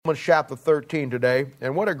Romans chapter 13 today,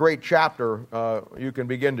 and what a great chapter you can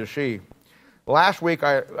begin to see. Last week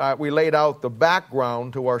we laid out the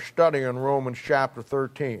background to our study in Romans chapter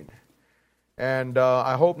 13, and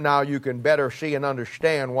I hope now you can better see and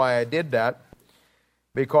understand why I did that,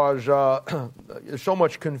 because there's so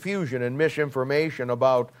much confusion and misinformation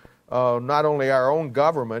about not only our own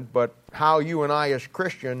government, but how you and I as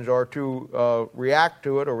Christians are to react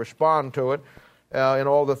to it or respond to it and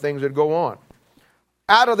all the things that go on.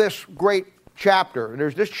 Out of this great chapter,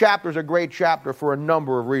 this chapter is a great chapter for a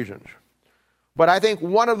number of reasons. But I think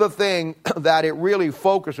one of the things that it really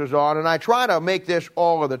focuses on, and I try to make this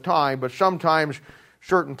all of the time, but sometimes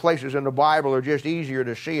certain places in the Bible are just easier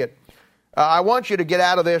to see it. I want you to get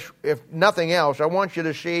out of this, if nothing else, I want you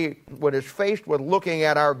to see when it's faced with looking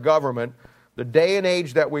at our government, the day and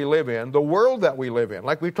age that we live in, the world that we live in,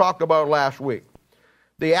 like we talked about last week,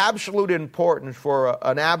 the absolute importance for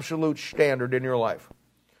an absolute standard in your life.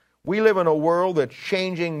 We live in a world that's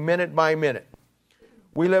changing minute by minute.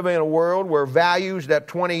 We live in a world where values that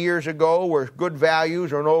 20 years ago were good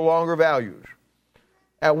values are no longer values.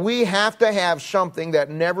 And we have to have something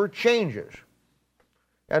that never changes.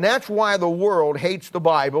 And that's why the world hates the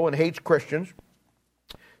Bible and hates Christians,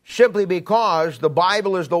 simply because the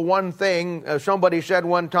Bible is the one thing, as somebody said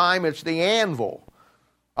one time, it's the anvil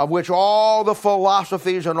of which all the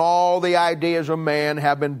philosophies and all the ideas of man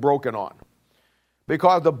have been broken on.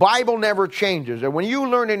 Because the Bible never changes. And when you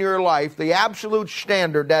learn in your life the absolute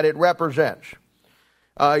standard that it represents,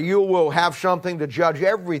 you will have something to judge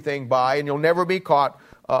everything by, and you'll never be caught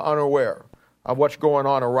unaware of what's going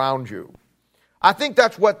on around you. I think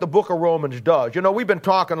that's what the book of Romans does. You know, we've been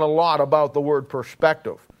talking a lot about the word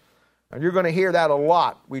perspective. And you're going to hear that a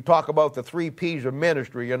lot. We talk about the 3 P's of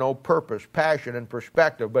ministry, you know, purpose, passion, and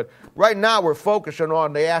perspective. But right now we're focusing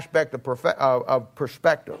on the aspect of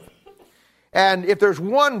perspective. And if there's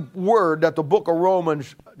one word that the book of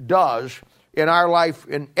Romans does in our life,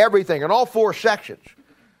 in everything, in all 4 sections,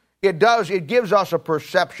 it gives us a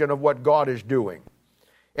perception of what God is doing.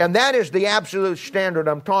 And that is the absolute standard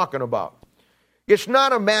I'm talking about. It's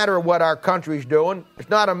not a matter of what our country's doing. It's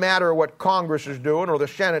not a matter of what Congress is doing or the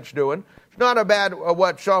Senate's doing. It's not a matter of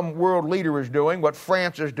what some world leader is doing, what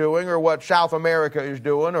France is doing, or what South America is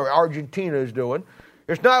doing, or Argentina is doing.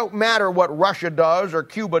 It's not a matter of what Russia does or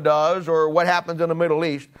Cuba does or what happens in the Middle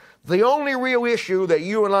East. The only real issue that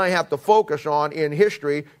you and I have to focus on in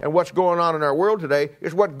history and what's going on in our world today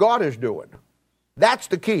is what God is doing. That's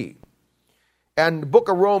the key. And the book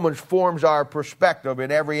of Romans forms our perspective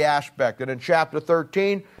in every aspect. And in chapter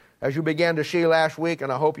 13, as you began to see last week,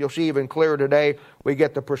 and I hope you'll see even clearer today, we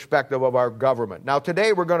get the perspective of our government. Now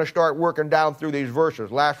today we're going to start working down through these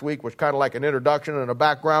verses. Last week was kind of like an introduction and a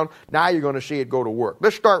background. Now you're going to see it go to work.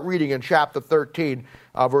 Let's start reading in chapter 13,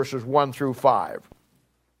 verses 1 through 5.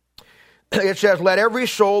 It says, "Let every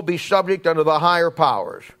soul be subject unto the higher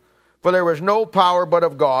powers. For there is no power but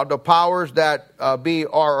of God, the powers that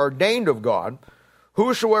are ordained of God.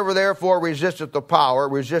 Whosoever therefore resisteth the power,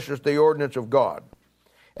 resisteth the ordinance of God.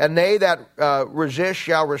 And they that resist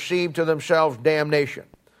shall receive to themselves damnation.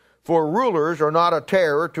 For rulers are not a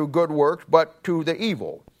terror to good works, but to the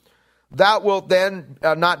evil. Thou wilt then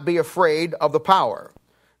not be afraid of the power.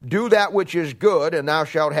 Do that which is good, and thou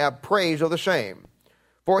shalt have praise of the same.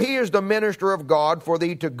 For he is the minister of God for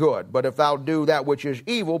thee to good. But if thou do that which is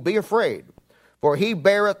evil, be afraid. For he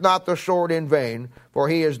beareth not the sword in vain, for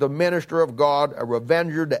he is the minister of God, a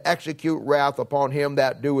revenger to execute wrath upon him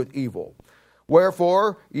that doeth evil.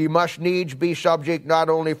 Wherefore ye must needs be subject not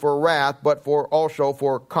only for wrath, but also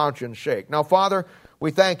for conscience sake." Now, Father,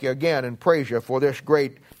 we thank you again and praise you for this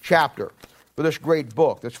great chapter, for this great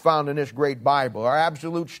book that's found in this great Bible, our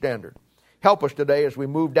absolute standard. Help us today as we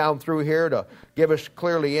move down through here to give us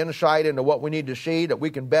clearly insight into what we need to see, that we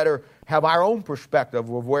can better have our own perspective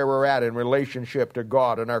of where we're at in relationship to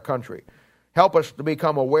God and our country. Help us to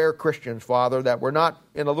become aware Christians, Father, that we're not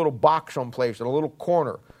in a little box someplace, in a little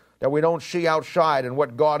corner, that we don't see outside and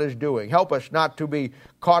what God is doing. Help us not to be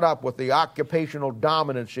caught up with the occupational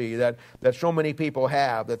dominancy that so many people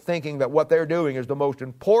have, that thinking that what they're doing is the most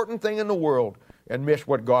important thing in the world and miss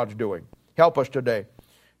what God's doing. Help us today.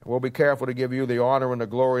 We'll be careful to give you the honor and the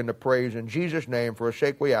glory and the praise. In Jesus' name, for his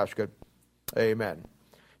sake we ask it. Amen.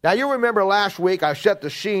 Now, you remember last week I set the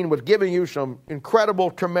scene with giving you some incredible,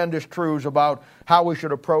 tremendous truths about how we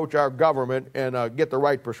should approach our government and get the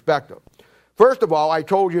right perspective. First of all, I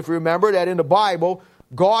told you, if you remember, that in the Bible,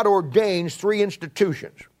 God ordains 3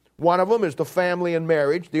 institutions. One of them is the family and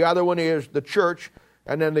marriage. The other one is the church.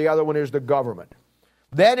 And then the other one is the government.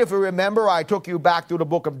 Then, if you remember, I took you back through the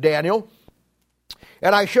book of Daniel.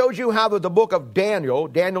 And I showed you how that the book of Daniel,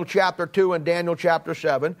 Daniel chapter 2 and Daniel chapter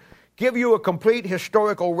 7, give you a complete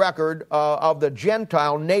historical record of the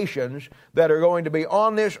Gentile nations that are going to be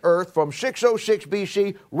on this earth from 606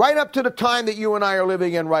 BC right up to the time that you and I are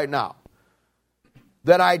living in right now.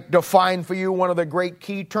 That I defined for you one of the great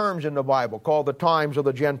key terms in the Bible called the times of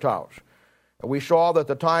the Gentiles. And we saw that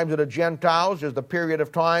the times of the Gentiles is the period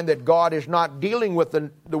of time that God is not dealing with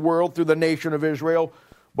the world through the nation of Israel,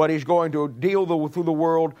 but He's going to deal through the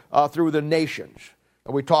world through the nations.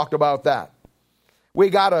 And we talked about that. We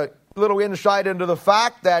got a little insight into the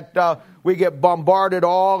fact that we get bombarded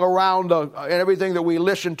all around everything that we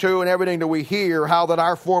listen to and everything that we hear, how that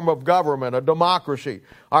our form of government, a democracy,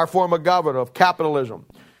 our form of government, of capitalism,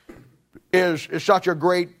 is such a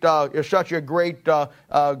great form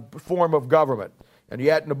of government. And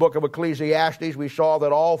yet in the book of Ecclesiastes, we saw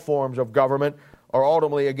that all forms of government are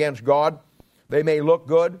ultimately against God. They may look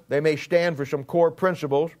good, they may stand for some core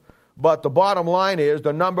principles, but the bottom line is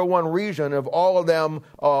the number one reason of all of them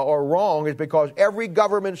are wrong is because every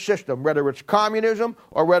government system, whether it's communism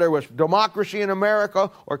or whether it's democracy in America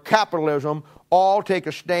or capitalism, all take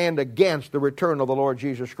a stand against the return of the Lord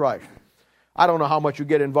Jesus Christ. I don't know how much you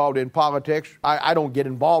get involved in politics. I don't get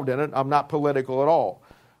involved in it. I'm not political at all.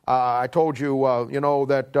 I told you,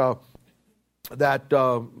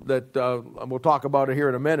 that we'll talk about it here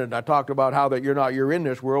in a minute. I talked about how that you're in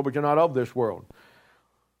this world, but you're not of this world.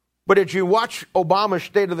 But did you watch Obama's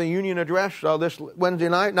State of the Union address this Wednesday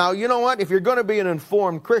night? Now, you know what? If you're going to be an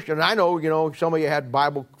informed Christian, I know, some of you had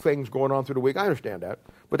Bible things going on through the week. I understand that.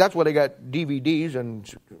 But that's why they got DVDs and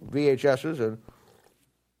VHSs and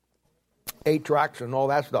 8-tracks and all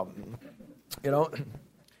that stuff.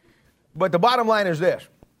 But the bottom line is this.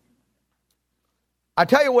 I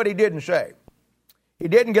tell you what he didn't say. He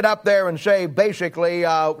didn't get up there and say, basically,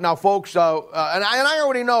 now, folks, and I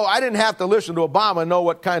already know, I didn't have to listen to Obama and know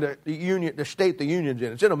what kind of the state the union's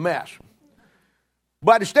in. It's in a mess.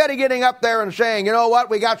 But instead of getting up there and saying, you know what,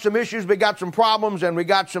 we got some issues, we got some problems, and we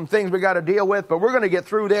got some things we got to deal with, but we're going to get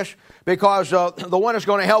through this because the one that's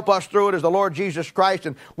going to help us through it is the Lord Jesus Christ.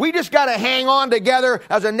 And we just got to hang on together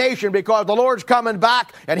as a nation because the Lord's coming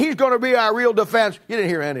back, and He's going to be our real defense. You didn't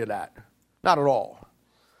hear any of that. Not at all.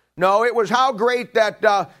 No, it was how great that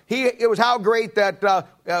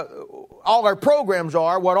all our programs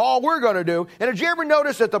are, what all we're going to do. And did you ever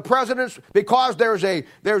notice that the presidents, because there's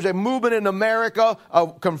a movement in America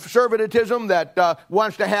of conservatism that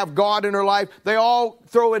wants to have God in their life, they all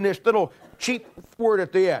throw in this little cheap word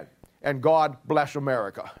at the end, and God bless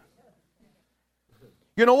America.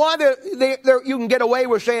 You know why you can get away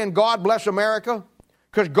with saying God bless America?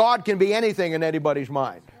 Because God can be anything in anybody's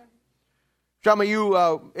mind. Some of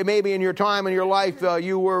you, maybe in your time in your life,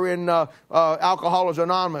 you were in Alcoholics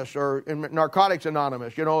Anonymous or in Narcotics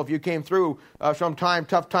Anonymous. If you came through some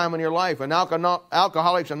tough time in your life. And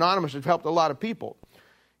Alcoholics Anonymous has helped a lot of people.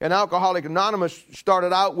 And Alcoholics Anonymous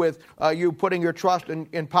started out with you putting your trust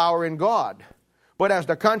in power in God. But as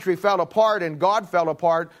the country fell apart and God fell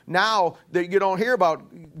apart, now that you don't hear about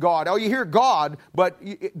God. Oh, you hear God, but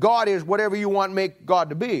God is whatever you want to make God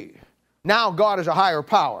to be. Now God is a higher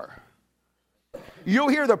power. You'll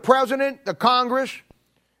hear the president, the Congress,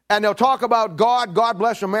 and they'll talk about God, God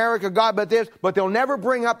bless America, God bless this, but they'll never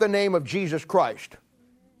bring up the name of Jesus Christ.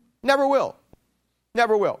 Never will.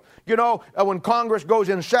 Never will. When Congress goes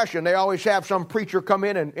in session, they always have some preacher come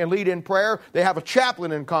in and lead in prayer. They have a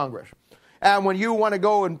chaplain in Congress. And when you want to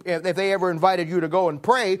go, and if they ever invited you to go and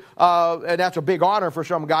pray, and that's a big honor for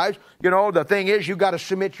some guys, the thing is you got to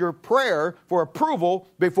submit your prayer for approval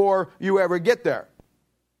before you ever get there.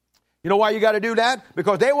 You know why you got to do that?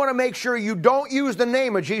 Because they want to make sure you don't use the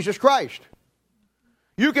name of Jesus Christ.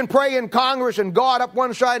 You can pray in Congress and God up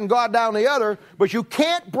one side and God down the other, but you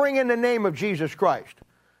can't bring in the name of Jesus Christ.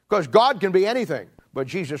 Because God can be anything, but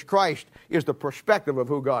Jesus Christ is the perspective of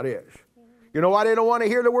who God is. You know why they don't want to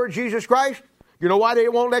hear the word Jesus Christ? You know why they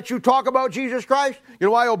won't let you talk about Jesus Christ? You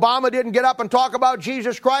know why Obama didn't get up and talk about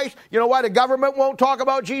Jesus Christ? You know why the government won't talk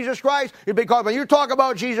about Jesus Christ? It's because when you talk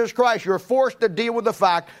about Jesus Christ, you're forced to deal with the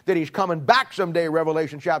fact that He's coming back someday,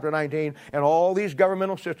 Revelation chapter 19, and all these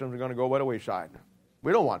governmental systems are going to go by the wayside.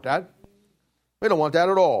 We don't want that. We don't want that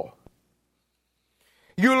at all.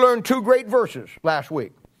 You learned 2 great verses last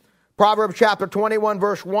week. Proverbs chapter 21,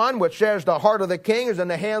 verse 1, which says, the heart of the king is in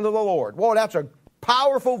the hand of the Lord. Whoa, that's a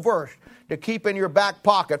powerful verse to keep in your back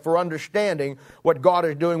pocket for understanding what God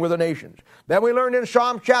is doing with the nations. Then we learned in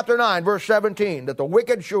Psalm chapter 9, verse 17, that the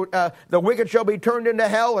wicked shall be turned into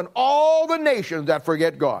hell, and all the nations that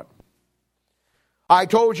forget God. I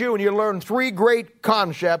told you, and you learned 3 great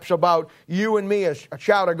concepts about you and me as a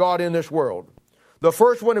child of God in this world. The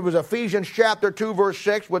first one, it was Ephesians chapter 2, verse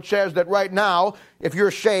 6, which says that right now, if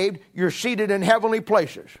you're saved, you're seated in heavenly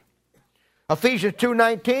places. Ephesians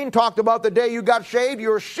 2:19 talked about the day you got saved,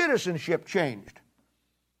 your citizenship changed.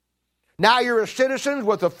 Now you're a citizen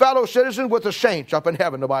with a fellow citizen with the saints up in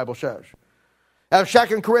heaven, the Bible says. And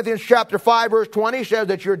 2 Corinthians chapter 5, verse 20 says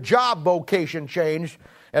that your job vocation changed.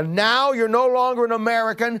 And now you're no longer an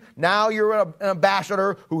American. Now you're an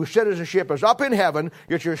ambassador whose citizenship is up in heaven.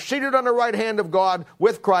 Yet you're seated on the right hand of God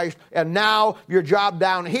with Christ. And now your job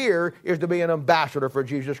down here is to be an ambassador for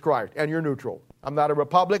Jesus Christ. And you're neutral. I'm not a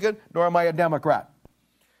Republican, nor am I a Democrat.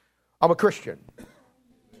 I'm a Christian.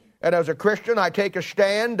 And as a Christian, I take a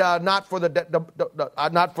stand not for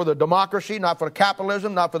the democracy, not for the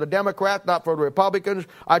capitalism, not for the Democrats, not for the Republicans.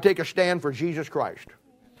 I take a stand for Jesus Christ.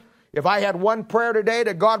 If I had one prayer today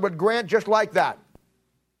that God would grant just like that,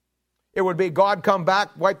 it would be, God, come back,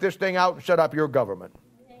 wipe this thing out, and set up your government.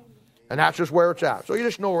 And that's just where it's at. So you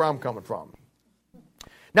just know where I'm coming from.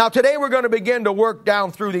 Now, today we're going to begin to work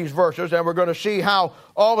down through these verses, and we're going to see how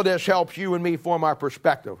all of this helps you and me form our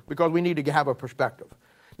perspective, because we need to have a perspective.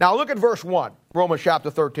 Now, look at verse 1, Romans chapter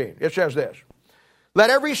 13. It says this: "Let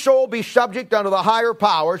every soul be subject unto the higher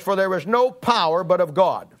powers, for there is no power but of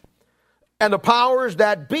God. And the powers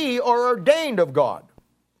that be are ordained of God."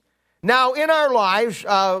 Now, in our lives,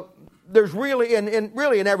 there's really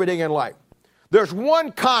in everything in life, there's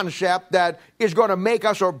one concept that is going to make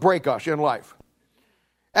us or break us in life.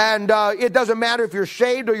 And it doesn't matter if you're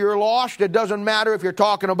saved or you're lost. It doesn't matter if you're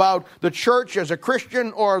talking about the church as a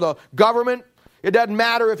Christian or the government. It doesn't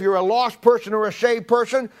matter if you're a lost person or a saved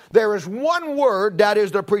person. There is one word that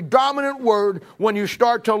is the predominant word when you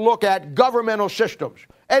start to look at governmental systems.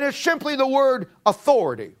 And it's simply the word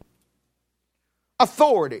authority.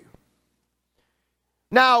 Authority.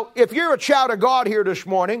 Now, if you're a child of God here this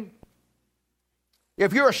morning,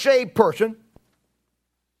 if you're a saved person,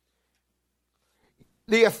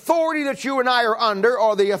 the authority that you and I are under,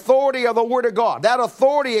 or the authority of the Word of God, that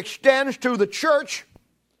authority extends to the church,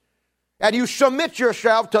 and you submit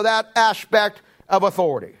yourself to that aspect of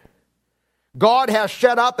authority. God has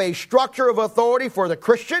set up a structure of authority for the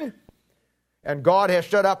Christian, and God has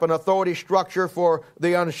set up an authority structure for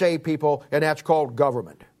the unsaved people, and that's called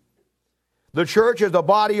government. The church is the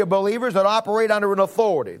body of believers that operate under an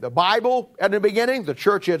authority. The Bible at the beginning, the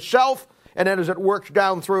church itself, and then as it works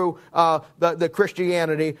down through the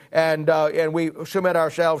Christianity, and we submit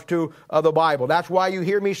ourselves to the Bible. That's why you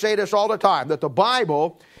hear me say this all the time, that the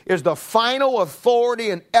Bible is the final authority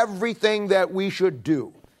in everything that we should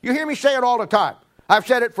do. You hear me say it all the time. I've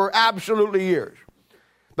said it for absolutely years.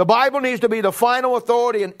 The Bible needs to be the final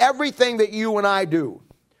authority in everything that you and I do.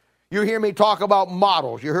 You hear me talk about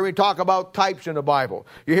models. You hear me talk about types in the Bible.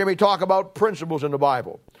 You hear me talk about principles in the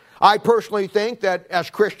Bible. I personally think that as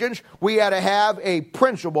Christians, we ought to have a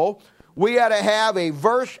principle. We ought to have a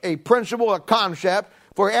verse, a principle, a concept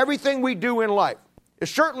for everything we do in life.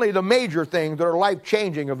 It's certainly the major things that are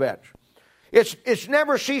life-changing events. It's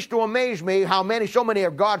never ceased to amaze me how so many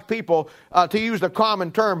of God's people, to use the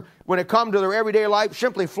common term, when it comes to their everyday life,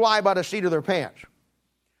 simply fly by the seat of their pants.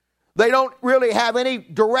 They don't really have any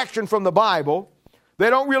direction from the Bible. They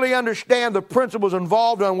don't really understand the principles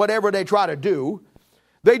involved on whatever they try to do.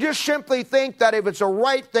 They just simply think that if it's a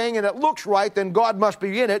right thing and it looks right, then God must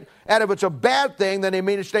be in it. And if it's a bad thing, then they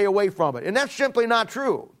mean to stay away from it. And that's simply not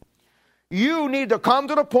true. You need to come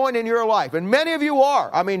to the point in your life, and many of you are.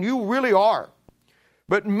 I mean, you really are.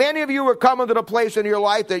 But many of you are coming to the place in your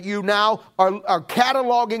life that you now are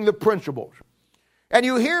cataloging the principles. And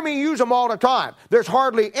you hear me use them all the time. There's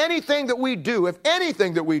hardly anything that we do, if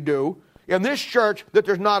anything that we do, in this church, that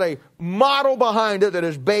there's not a model behind it that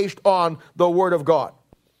is based on the Word of God.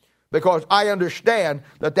 Because I understand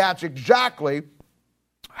that that's exactly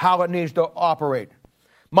how it needs to operate.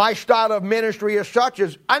 My style of ministry is such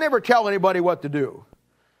as I never tell anybody what to do.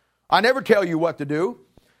 I never tell you what to do.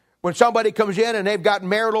 When somebody comes in and they've got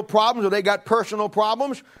marital problems or they got personal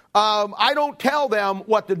problems, I don't tell them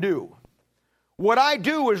what to do. What I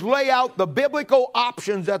do is lay out the biblical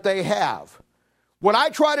options that they have. What I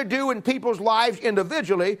try to do in people's lives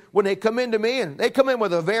individually, when they come into me, and they come in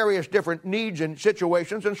with various different needs and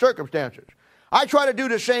situations and circumstances, I try to do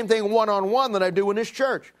the same thing one-on-one that I do in this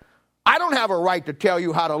church. I don't have a right to tell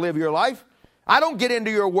you how to live your life. I don't get into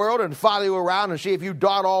your world and follow you around and see if you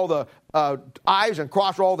dot all the I's and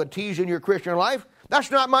cross all the T's in your Christian life. That's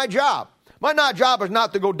not my job. My job is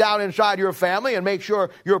not to go down inside your family and make sure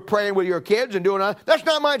you're praying with your kids and doing that. That's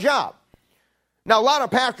not my job. Now, a lot of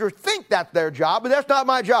pastors think that's their job, but that's not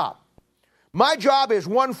my job. My job is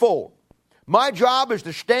onefold. My job is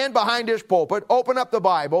to stand behind this pulpit, open up the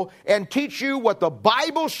Bible, and teach you what the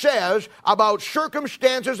Bible says about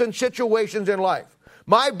circumstances and situations in life.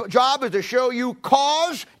 My job is to show you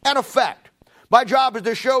cause and effect. My job is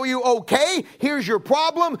to show you, okay, here's your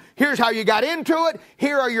problem, here's how you got into it,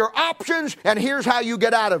 here are your options, and here's how you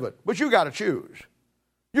get out of it. But you got to choose.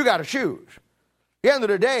 You got to choose. At the end of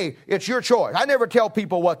the day, it's your choice. I never tell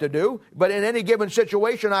people what to do, but in any given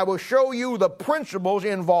situation, I will show you the principles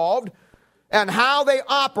involved and how they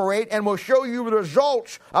operate, and will show you the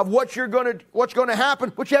results of what's going to happen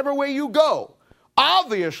whichever way you go.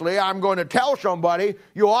 Obviously, I'm going to tell somebody,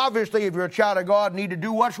 you obviously, if you're a child of God, need to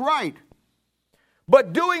do what's right.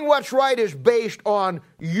 But doing what's right is based on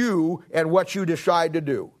you and what you decide to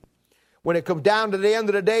do. When it comes down to the end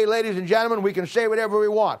of the day, ladies and gentlemen, we can say whatever we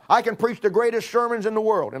want. I can preach the greatest sermons in the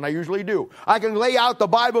world, and I usually do. I can lay out the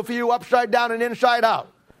Bible for you upside down and inside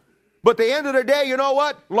out. But at the end of the day, you know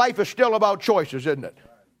what? Life is still about choices, isn't it?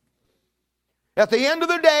 At the end of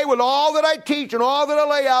the day, with all that I teach and all that I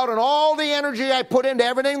lay out and all the energy I put into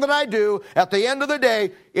everything that I do, at the end of the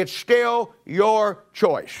day, it's still your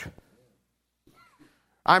choice.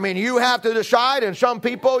 I mean, you have to decide, and some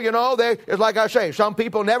people, it's like I say, some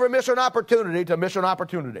people never miss an opportunity to miss an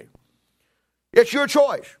opportunity. It's your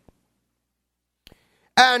choice.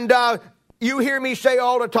 And you hear me say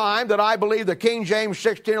all the time that I believe the King James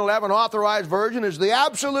 1611 Authorized Version is the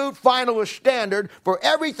absolute finalist standard for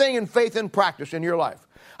everything in faith and practice in your life.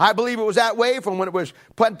 I believe it was that way from when it was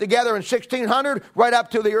put together in 1600 right up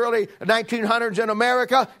to the early 1900s in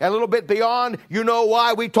America and a little bit beyond. You know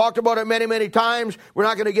why. We talked about it many, many times. We're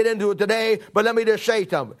not going to get into it today, but let me just say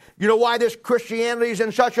something. You know why this Christianity is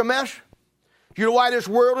in such a mess? Do you know why this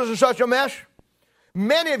world is in such a mess?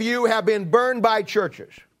 Many of you have been burned by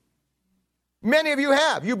churches. Many of you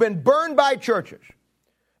have. You've been burned by churches.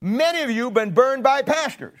 Many of you have been burned by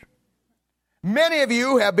pastors. Many of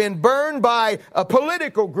you have been burned by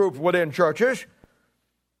political groups within churches,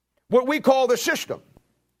 what we call the system.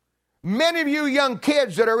 Many of you young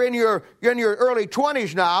kids that are in your early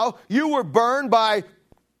 20s now, you were burned by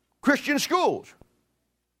Christian schools.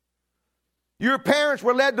 Your parents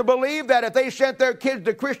were led to believe that if they sent their kids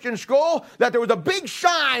to Christian school, that there was a big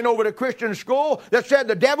sign over the Christian school that said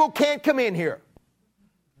the devil can't come in here.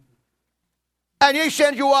 And they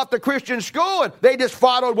send you off to Christian school, and they just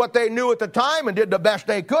followed what they knew at the time and did the best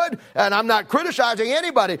they could. And I'm not criticizing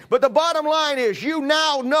anybody, but the bottom line is you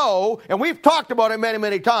now know, and we've talked about it many,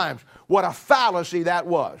 many times, what a fallacy that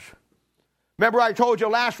was. Remember I told you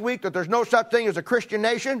last week that there's no such thing as a Christian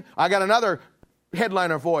nation? I got another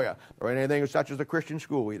headliner for you. There ain't anything such as a Christian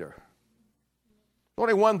school either. There's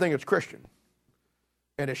only one thing that's Christian,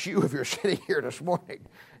 and it's you if you're sitting here this morning.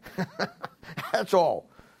 That's all.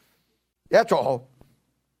 That's all.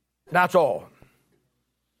 That's all.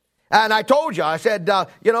 And I told you, I said,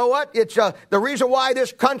 you know what? It's the reason why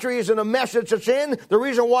this country is in a mess that it's in, the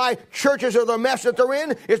reason why churches are the mess that they're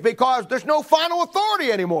in, is because there's no final authority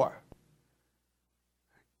anymore.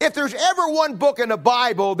 If there's ever one book in the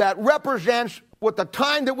Bible that represents what the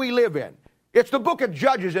time that we live in, it's the book of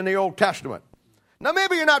Judges in the Old Testament. Now,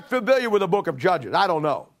 maybe you're not familiar with the book of Judges. I don't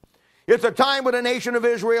know. It's a time when the nation of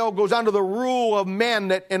Israel goes under the rule of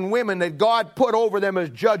men and women that God put over them as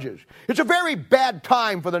judges. It's a very bad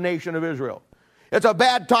time for the nation of Israel. It's a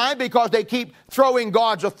bad time because they keep throwing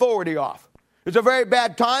God's authority off. It's a very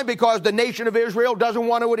bad time because the nation of Israel doesn't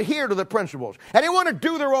want to adhere to the principles. And they want to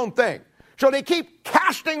do their own thing. So they keep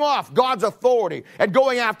casting off God's authority and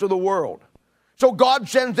going after the world. So God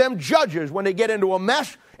sends them judges when they get into a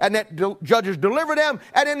mess, and that judges deliver them,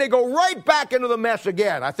 and then they go right back into the mess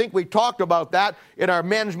again. I think we talked about that in our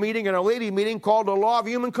men's meeting and our ladies' meeting called the Law of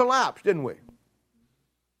Human Collapse, didn't we?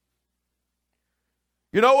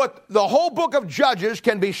 You know what? The whole book of Judges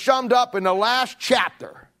can be summed up in the last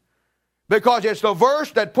chapter, because it's the verse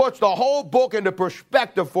that puts the whole book into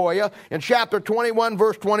perspective for you in chapter 21,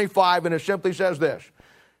 verse 25, and it simply says this: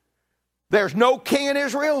 there's no king in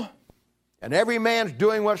Israel, and every man's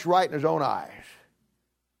doing what's right in his own eyes.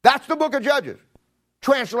 That's the book of Judges.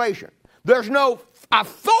 Translation: there's no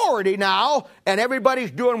authority now, and everybody's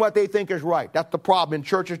doing what they think is right. That's the problem in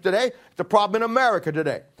churches today. It's the problem in America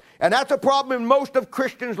today. And that's a problem in most of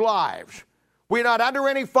Christians' lives. We're not under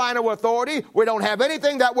any final authority. We don't have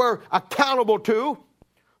anything that we're accountable to.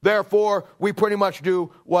 Therefore, we pretty much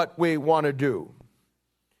do what we want to do.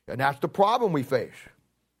 And that's the problem we face.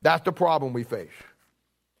 That's the problem we face.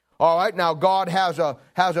 All right, now God has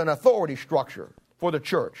an authority structure for the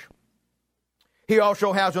church. He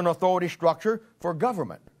also has an authority structure for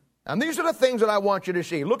government. And these are the things that I want you to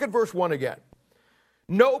see. Look at verse 1 again.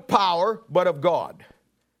 No power but of God,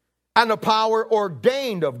 and the power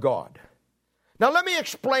ordained of God. Now let me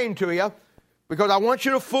explain to you, because I want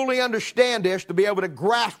you to fully understand this to be able to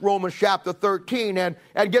grasp Romans chapter 13 and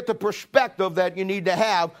get the perspective that you need to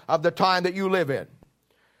have of the time that you live in.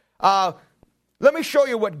 Let me show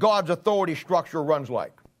you what God's authority structure runs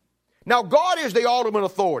like. Now, God is the ultimate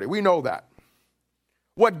authority. We know that.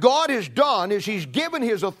 What God has done is He's given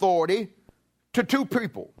His authority to two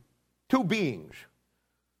people, two beings.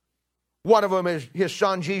 One of them is His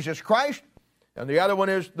Son, Jesus Christ, and the other one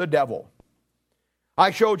is the devil. I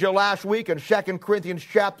showed you last week in 2 Corinthians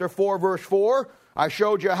chapter 4, verse 4, I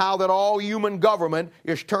showed you how that all human government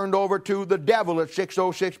is turned over to the devil at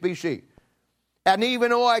 606 BC. And even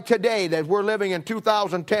though today that we're living in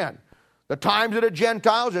 2010, the times of the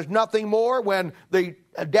Gentiles is nothing more when the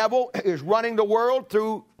devil is running the world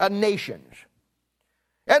through nations.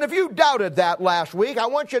 And if you doubted that last week, I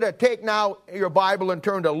want you to take now your Bible and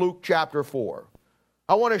turn to Luke chapter 4.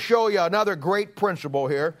 I want to show you another great principle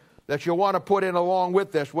here that you'll want to put in along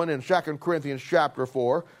with this one in 2 Corinthians chapter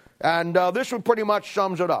 4. And this one pretty much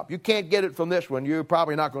sums it up. You can't get it from this one. You're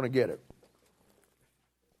probably not going to get it.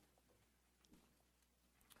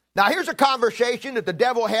 Now, here's a conversation that the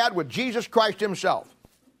devil had with Jesus Christ himself.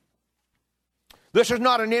 This is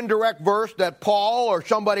not an indirect verse that Paul or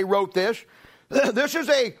somebody wrote this. This is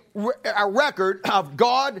a record of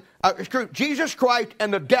God, Jesus Christ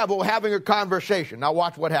and the devil having a conversation. Now,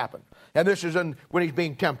 watch what happened. And this is when he's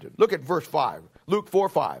being tempted. Look at verse 5, Luke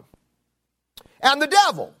 4:5. And the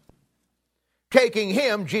devil, taking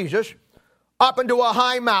him, Jesus, up into a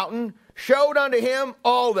high mountain, showed unto him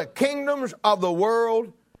all the kingdoms of the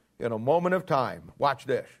world in a moment of time. Watch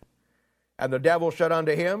this. And the devil said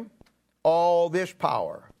unto him, all this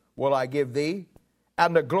power will I give thee,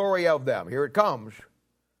 and the glory of them. Here it comes.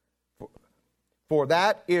 For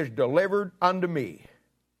that is delivered unto me,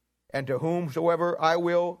 and to whomsoever I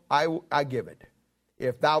will, I give it.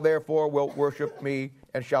 If thou therefore wilt worship me,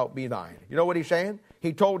 and shalt be thine. You know what he's saying?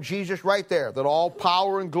 He told Jesus right there that all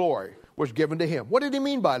power and glory was given to him. What did he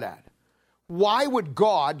mean by that? Why would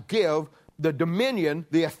God give the dominion,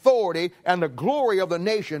 the authority, and the glory of the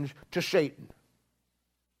nations to Satan?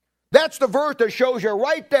 That's the verse that shows you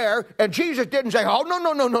right there. And Jesus didn't say, oh,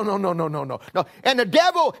 no. And the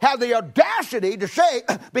devil had the audacity to say,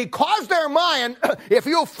 because they're mine, if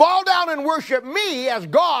you'll fall down and worship me as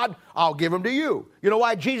God, I'll give them to you. You know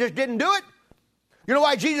why Jesus didn't do it? You know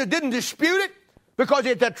why Jesus didn't dispute it? Because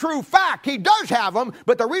it's a true fact. He does have them,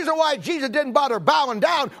 but the reason why Jesus didn't bother bowing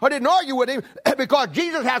down or didn't argue with him, because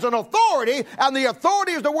Jesus has an authority, and the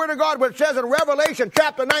authority is the Word of God, which says in Revelation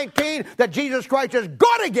chapter 19 that Jesus Christ is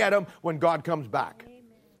going to get him when God comes back. Amen.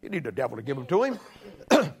 You need the devil to give them to him.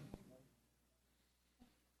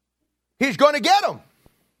 He's going to get them.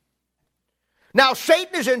 Now,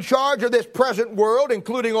 Satan is in charge of this present world,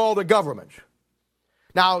 including all the governments.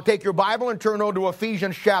 Now, take your Bible and turn over to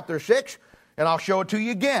Ephesians chapter 6. And I'll show it to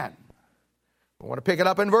you again. I want to pick it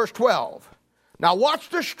up in verse 12. Now watch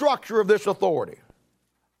the structure of this authority.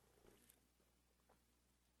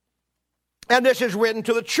 And this is written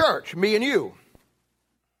to the church, me and you.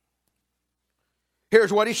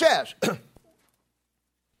 Here's what he says.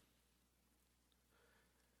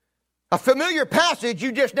 A familiar passage,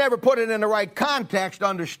 you just never put it in the right context to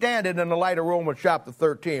understand it in the light of Romans chapter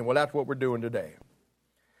 13. Well, that's what we're doing today.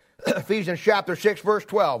 Ephesians chapter 6, verse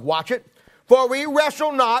 12. Watch it. For we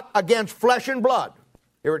wrestle not against flesh and blood.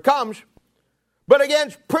 Here it comes. But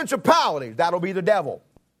against principalities. That'll be the devil.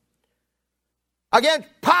 Against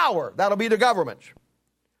power. That'll be the governments.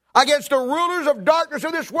 Against the rulers of darkness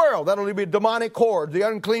of this world. That'll be demonic hordes, the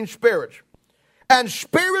unclean spirits. And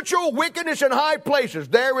spiritual wickedness in high places.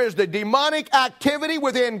 There is the demonic activity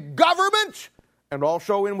within governments and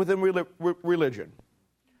also within religion.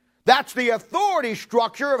 That's the authority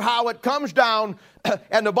structure of how it comes down.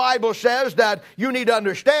 And the Bible says that you need to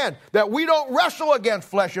understand that we don't wrestle against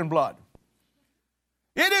flesh and blood.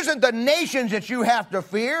 It isn't the nations that you have to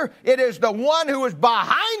fear. It is the one who is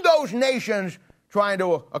behind those nations trying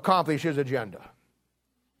to accomplish his agenda.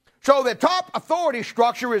 So the top authority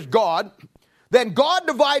structure is God. Then God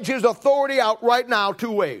divides his authority out right now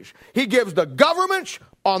two ways. He gives the governments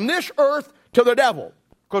on this earth to the devil,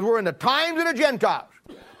 because we're in the times of the Gentiles.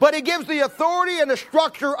 But he gives the authority and the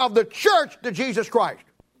structure of the church to Jesus Christ.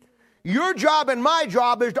 Your job and my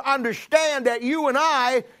job is to understand that you and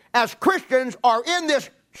I, as Christians, are in this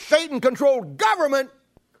Satan-controlled government.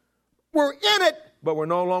 We're in it, but we're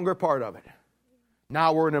no longer part of it.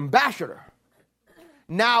 Now we're an ambassador.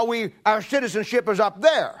 Now our citizenship is up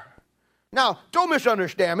there. Now, don't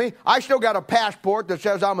misunderstand me. I still got a passport that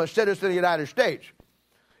says I'm a citizen of the United States.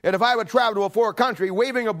 And if I would travel to a foreign country,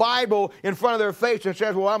 waving a Bible in front of their face and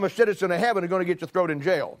says, well, I'm a citizen of heaven, is going to get you thrown in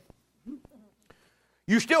jail.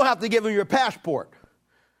 You still have to give them your passport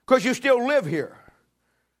because you still live here.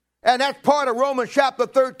 And that's part of Romans chapter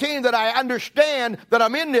 13, that I understand that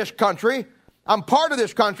I'm in this country. I'm part of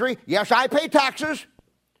this country. Yes, I pay taxes.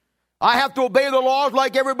 I have to obey the laws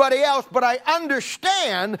like everybody else, but I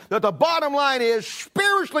understand that the bottom line is,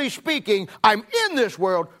 spiritually speaking, I'm in this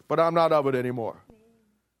world, but I'm not of it anymore.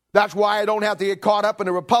 That's why I don't have to get caught up in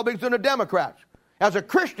the Republicans and the Democrats. As a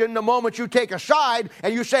Christian, the moment you take a side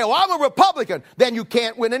and you say, oh, I'm a Republican, then you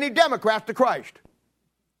can't win any Democrats to Christ.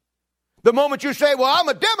 The moment you say, well, I'm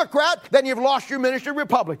a Democrat, then you've lost your ministry to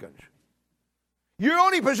Republicans. Your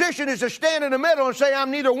only position is to stand in the middle and say,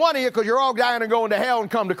 I'm neither one of you, because you're all dying and going to hell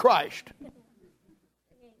and come to Christ. It's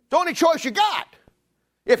the only choice you got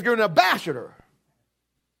if you're an ambassador.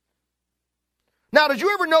 Now, did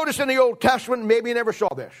you ever notice in the Old Testament, maybe you never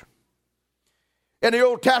saw this. In the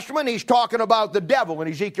Old Testament, he's talking about the devil in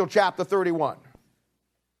Ezekiel chapter 31.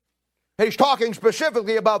 He's talking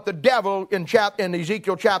specifically about the devil in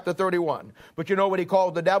Ezekiel chapter 31. But you know what he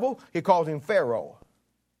calls the devil? He calls him Pharaoh.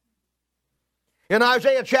 In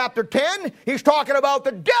Isaiah chapter 10, he's talking about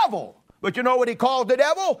the devil. But you know what he calls the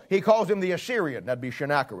devil? He calls him the Assyrian. That'd be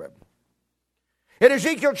Sennacherib. In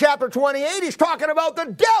Ezekiel chapter 28, he's talking about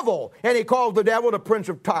the devil. And he calls the devil the prince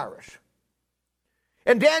of Tyrus.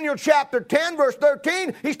 In Daniel chapter 10, verse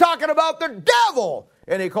 13, he's talking about the devil.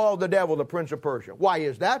 And he called the devil the prince of Persia. Why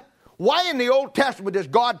is that? Why in the Old Testament does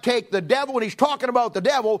God take the devil, when he's talking about the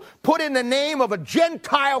devil, put in the name of a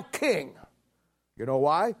Gentile king? You know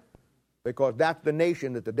why? Because that's the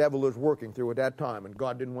nation that the devil is working through at that time, and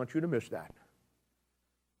God didn't want you to miss that.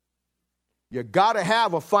 You got to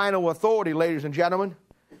have a final authority, ladies and gentlemen,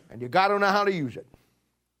 and you got to know how to use it.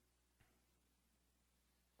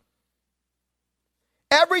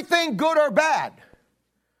 Everything, good or bad,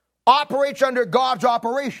 operates under God's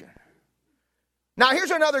operation. Now,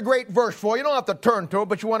 here's another great verse for you. You don't have to turn to it,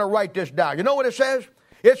 but you want to write this down. You know what it says?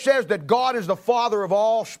 It says that God is the Father of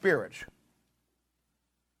all spirits.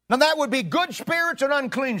 Now, that would be good spirits and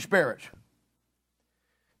unclean spirits.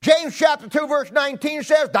 James chapter 2, verse 19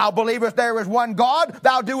 says, thou believest there is one God,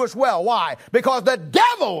 thou doest well. Why? Because the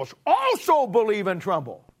devils also believe and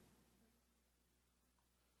tremble.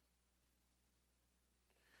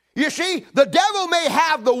 You see, the devil may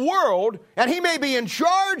have the world, and he may be in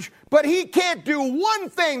charge, but he can't do one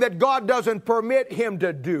thing that God doesn't permit him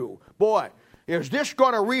to do. Boy, is this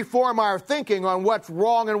going to reform our thinking on what's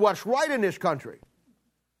wrong and what's right in this country?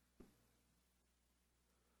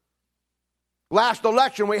 Last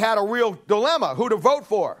election, we had a real dilemma, who to vote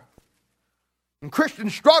for. And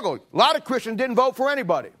Christians struggled. A lot of Christians didn't vote for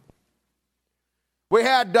anybody. We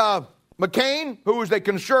had McCain, who was a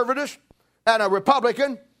conservative and a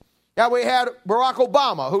Republican. And we had Barack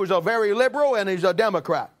Obama, who's a very liberal and he's a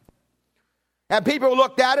Democrat. And people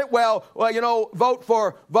looked at it, well, you know, vote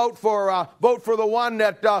for the one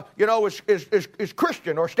that you know is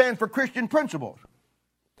Christian or stands for Christian principles.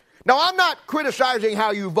 Now, I'm not criticizing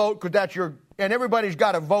how you vote, because that's your, and everybody's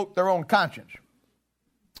got to vote their own conscience.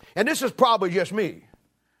 And this is probably just me.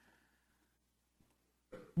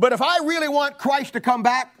 But if I really want Christ to come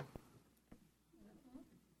back,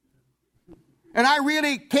 and I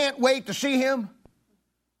really can't wait to see him,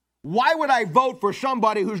 why would I vote for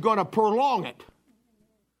somebody who's going to prolong it?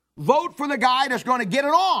 Vote for the guy that's going to get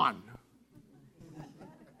it on.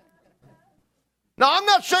 Now, I'm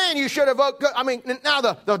not saying you should have voted. I mean, now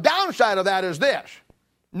the downside of that is this,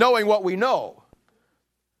 knowing what we know,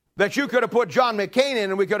 that you could have put John McCain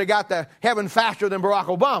in and we could have got to heaven faster than Barack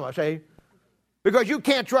Obama, see? Because you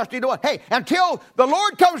can't trust either one. Hey, until the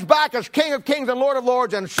Lord comes back as King of Kings and Lord of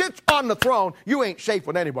Lords and sits on the throne, you ain't safe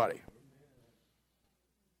with anybody.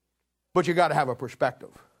 But you got to have a perspective.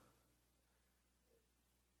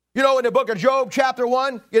 You know, in the book of Job, chapter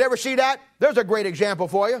 1, you ever see that? There's a great example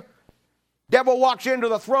for you. Devil walks into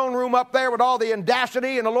the throne room up there with all the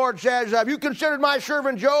audacity, and the Lord says, have you considered my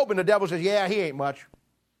servant Job? And the devil says, yeah, he ain't much.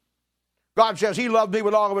 God says he loved me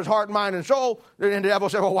with all of his heart, mind, and soul. And the devil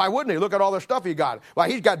said, well, why wouldn't he? Look at all the stuff he got. Why,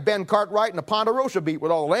 he's got Ben Cartwright and a Ponderosa beat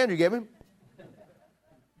with all the land you give him.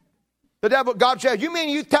 God says, you mean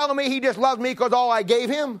you telling me he just loved me because all I gave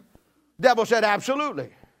him? Devil said,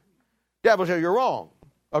 absolutely. Devil said, you're wrong.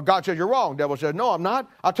 God said, you're wrong. Devil said, no, I'm not.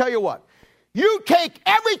 I'll tell you what. You take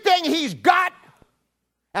everything he's got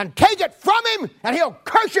and take it from him, and he'll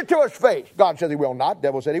curse it to his face. God said he will not.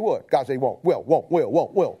 Devil said he would. God said he won't.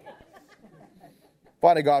 Will.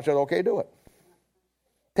 Finally, God said, okay, do it.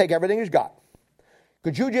 Take everything he's got.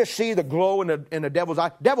 Could you just see the glow in the devil's eye?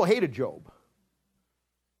 Devil hated Job.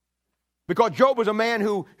 Because Job was a man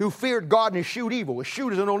who feared God and eschewed evil.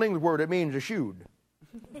 Eschewed is an old English word. It means eschewed.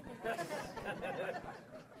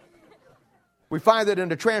 We find that in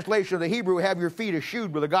the translation of the Hebrew, have your feet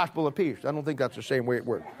eschewed with the gospel of peace. I don't think that's the same way it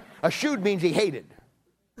works. Eschewed means he hated.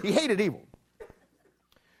 He hated evil.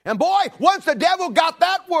 And boy, once the devil got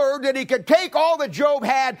that word that he could take all that Job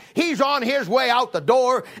had, he's on his way out the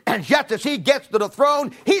door. And just as he gets to the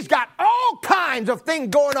throne, he's got all kinds of things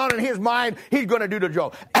going on in his mind he's going to do to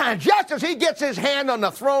Job. And just as he gets his hand on the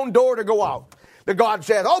throne door to go out, the God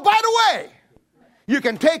says, oh, by the way, you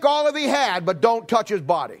can take all that he had, but don't touch his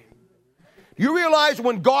body. You realize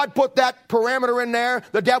when God put that parameter in there,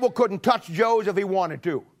 the devil couldn't touch Job if he wanted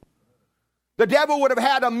to. The devil would have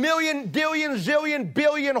had a million, dillion, zillion,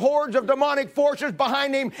 billion hordes of demonic forces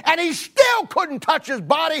behind him, and he still couldn't touch his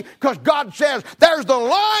body because God says, there's the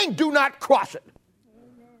line, do not cross it.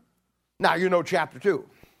 Amen. Now, you know chapter 2.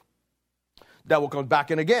 Devil comes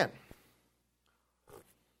back in again.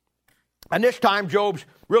 And this time, Job's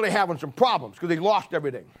really having some problems because he lost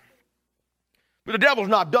everything. But the devil's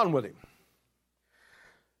not done with him.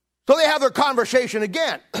 So they have their conversation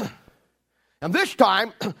again. And this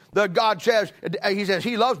time, the God says, he says,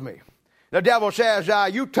 he loves me. The devil says,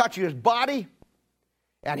 you touch his body,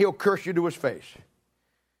 and he'll curse you to his face.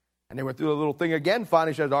 And they went through the little thing again.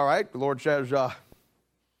 Finally says, all right. The Lord says,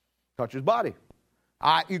 touch his body.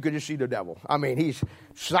 You could just see the devil. I mean, he's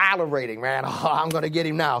salivating, man. Oh, I'm going to get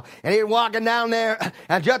him now. And he's walking down there,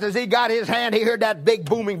 and just as he got his hand, he heard that big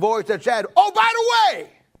booming voice that said, oh, by the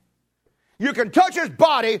way, you can touch his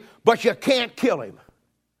body, but you can't kill him.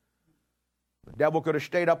 The devil could have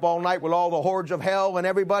stayed up all night with all the hordes of hell and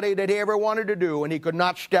everybody that he ever wanted to do, and he could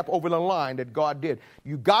not step over the line that God did.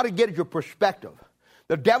 You got to get your perspective.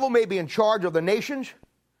 The devil may be in charge of the nations.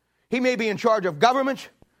 He may be in charge of governments.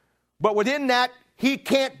 But within that, he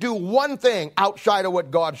can't do one thing outside of what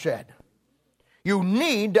God said. You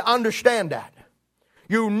need to understand that.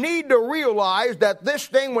 You need to realize that this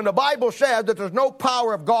thing, when the Bible says that there's no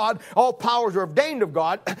power of God, all powers are ordained of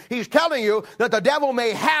God, he's telling you that the devil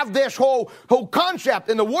may have this whole concept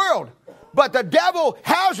in the world, but the devil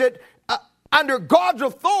has it under God's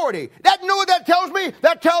authority. You know what that tells me?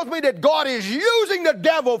 That tells me that God is using the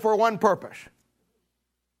devil for one purpose.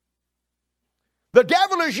 The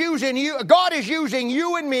devil is using you, God is using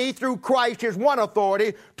you and me through Christ, his one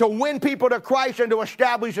authority, to win people to Christ and to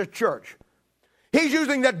establish his church. He's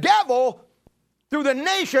using the devil through the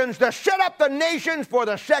nations to set up the nations for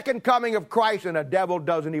the second coming of Christ, and the devil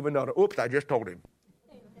doesn't even know it. Oops, I just told him.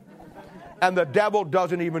 And the devil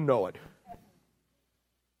doesn't even know it.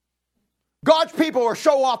 God's people are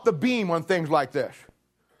so off the beam on things like this.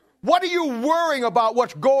 What are you worrying about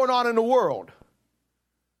what's going on in the world?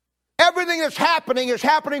 Everything that's happening is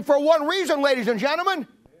happening for one reason, ladies and gentlemen.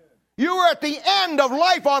 You are at the end of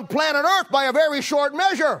life on planet Earth by a very short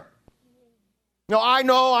measure. Now, I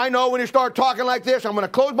know when you start talking like this, I'm going to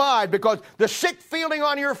close my eyes because the sick feeling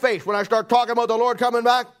on your face when I start talking about the Lord coming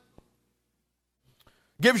back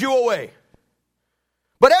gives you away.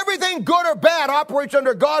 But everything good or bad operates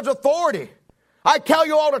under God's authority. I tell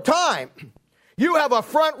you all the time, you have a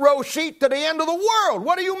front row seat to the end of the world.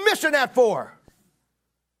 What are you missing that for?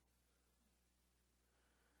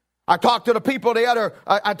 I talked to the people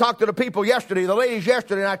yesterday, the ladies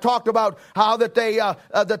yesterday, and I talked about how that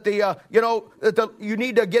you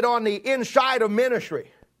need to get on the inside of ministry.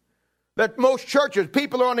 That most churches,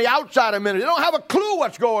 people are on the outside of ministry. They don't have a clue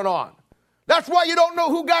what's going on. That's why you don't know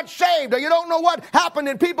who got saved, or you don't know what happened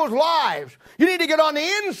in people's lives. You need to get on the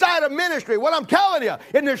inside of ministry. What I'm telling you,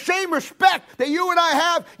 in the same respect that you and I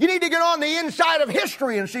have, you need to get on the inside of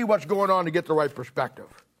history and see what's going on to get the right perspective.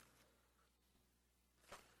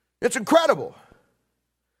 It's incredible.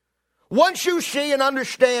 Once you see and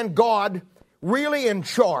understand God really in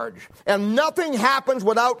charge, and nothing happens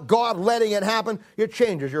without God letting it happen, it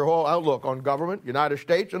changes your whole outlook on government, United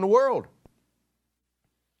States, and the world.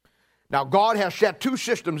 Now, God has set two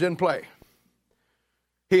systems in play.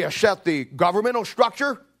 He has set the governmental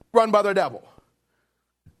structure run by the devil.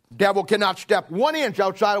 Devil cannot step 1 inch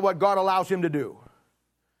outside of what God allows him to do.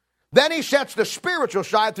 Then he sets the spiritual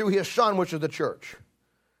side through his son, which is the church.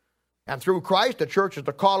 And through Christ, the church is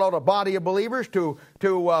to call out a body of believers to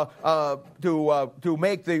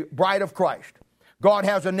make the bride of Christ. God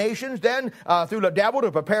has the nations then through the devil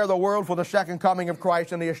to prepare the world for the second coming of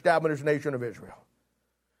Christ and the established nation of Israel.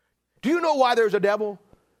 Do you know why there's a devil?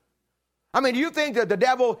 I mean, do you think that the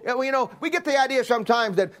devil, we get the idea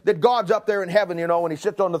sometimes that God's up there in heaven, and he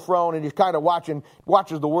sits on the throne and he's kind of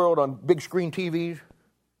watches the world on big screen TVs.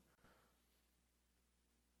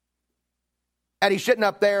 And he's sitting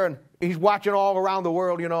up there and he's watching all around the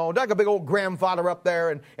world, like a big old grandfather up there,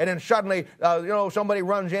 and then suddenly, somebody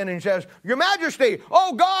runs in and says, Your Majesty,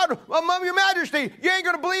 oh God, Your Majesty, you ain't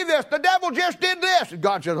going to believe this. The devil just did this. And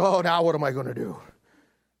God says, oh, now what am I going to do?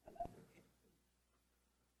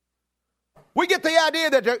 We get the idea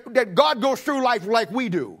that God goes through life like we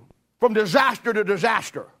do, from disaster to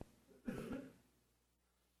disaster.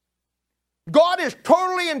 God is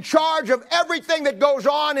totally in charge of everything that goes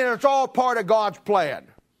on, and it's all part of God's plan.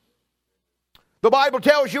 The Bible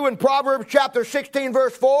tells you in Proverbs chapter 16,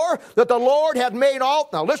 verse 4, that the Lord hath made all,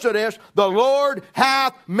 now listen to this, the Lord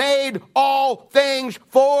hath made all things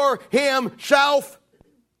for himself,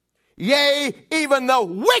 yea, even the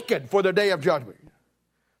wicked for the day of judgment.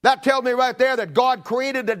 That tells me right there that God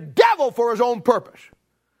created the devil for his own purpose.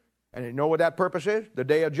 And you know what that purpose is? The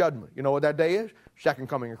day of judgment. You know what that day is? Second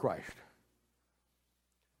coming of Christ.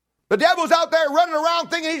 The devil's out there running around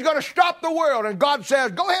thinking he's going to stop the world. And God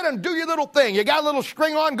says, go ahead and do your little thing. You got a little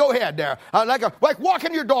string on? Go ahead there. Like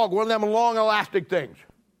walking your dog, one of them long elastic things.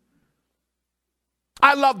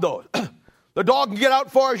 I love those. The dog can get out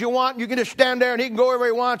as far as you want. You can just stand there and he can go wherever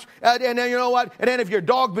he wants. And then you know what? And then if your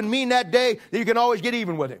dog's been mean that day, you can always get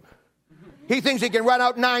even with him. He thinks he can run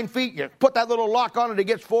out 9 feet. You put that little lock on it, he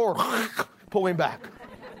gets 4. Pull him back.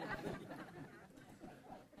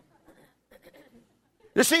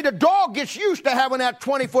 You see, the dog gets used to having that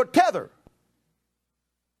 20-foot tether.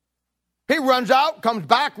 He runs out, comes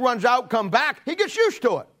back, runs out, comes back. He gets used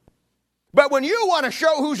to it. But when you want to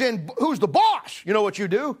show who's the boss, you know what you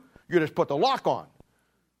do? You just put the lock on.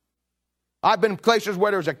 I've been places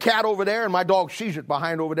where there's a cat over there and my dog sees it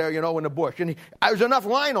behind over there, in the bush. And there's enough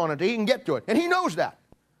line on it that he can get to it. And he knows that.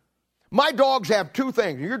 My dogs have 2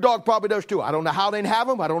 things. Your dog probably does too. I don't know how they have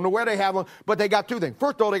them. I don't know where they have them. But they got 2 things.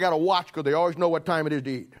 First of all, they got to watch because they always know what time it is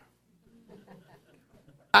to eat.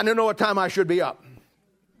 And they know what time I should be up.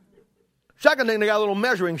 Second thing, they got a little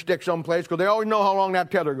measuring stick someplace because they always know how long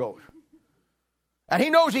that tether goes. And he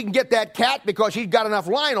knows he can get that cat because he's got enough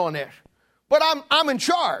line on this. But I'm in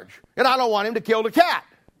charge, and I don't want him to kill the cat.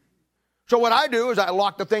 So what I do is I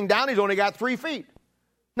lock the thing down. He's only got 3 feet.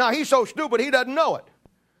 Now, he's so stupid he doesn't know it.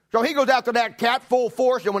 So he goes after that cat full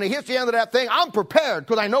force, and when he hits the end of that thing, I'm prepared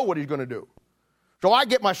because I know what he's going to do. So I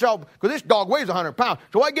get myself, because this dog weighs 100 pounds,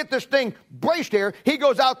 so I get this thing braced here. He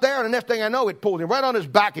goes out there, and the next thing I know, it pulls him right on his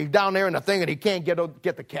back. He's down there in the thing, and he can't get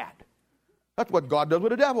the cat. That's what God does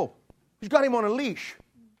with the devil. He's got him on a leash.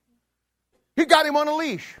 He got him on a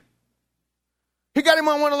leash. He got him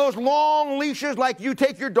on one of those long leashes like you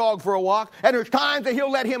take your dog for a walk, and there's times that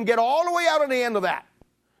he'll let him get all the way out on the end of that.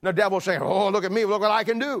 And the devil's saying, oh, look at me, look what I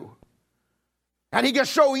can do. And he gets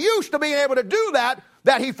so used to being able to do that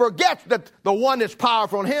he forgets that the one that's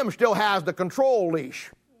powerful in him still has the control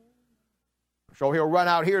leash. So he'll run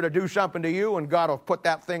out here to do something to you, and God will put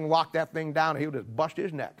that thing, lock that thing down, and he'll just bust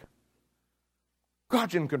his neck.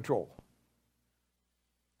 God's in control.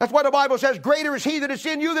 That's why the Bible says, greater is he that is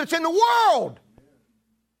in you that's in the world.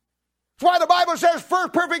 That's why the Bible says,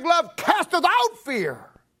 first perfect love casteth out fear.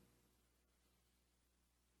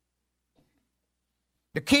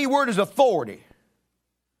 The key word is authority.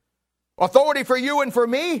 Authority for you and for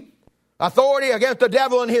me. Authority against the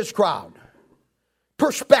devil and his crowd.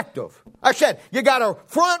 Perspective. I said, you got a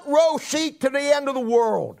front row seat to the end of the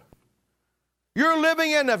world. You're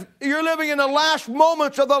living in the last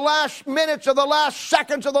moments of the last minutes of the last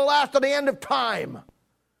seconds of the end of time.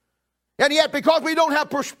 And yet, because we don't have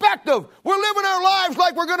perspective, we're living our lives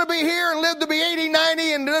like we're going to be here and live to be 80,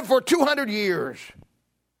 90, and live for 200 years.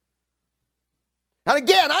 And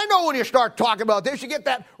again, I know when you start talking about this, you get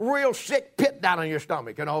that real sick pit down in your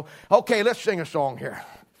stomach, Okay, let's sing a song here.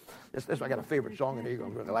 I got a favorite song, and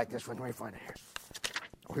I'm going to like this one. Let me find it here.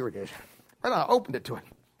 Oh, here it is. I opened it to it.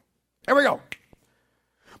 Here we go.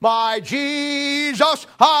 My Jesus,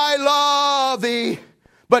 I love thee,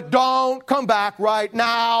 but don't come back right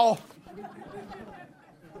now.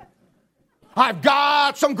 I've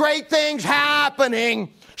got some great things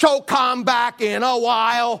happening, so come back in a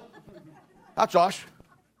while. That's us.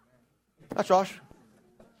 That's us. That's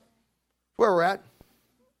where we're at.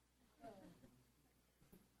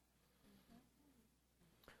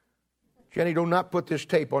 Jenny, do not put this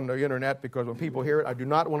tape on the internet because when people hear it, I do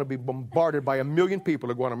not want to be bombarded by 1 million people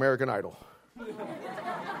that go on American Idol.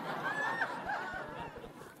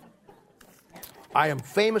 I am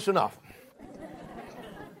famous enough.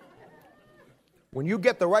 When you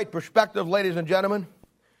get the right perspective, ladies and gentlemen,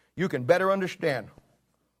 you can better understand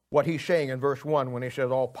what he's saying in verse 1 when he says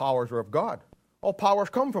all powers are of God. All powers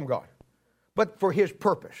come from God, but for his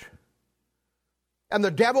purpose. And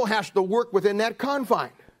the devil has to work within that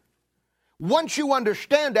confine. Once you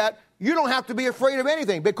understand that, you don't have to be afraid of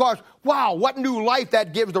anything because, wow, what new life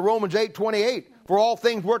that gives to Romans 8:28. For all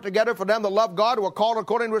things work together for them that love God who are called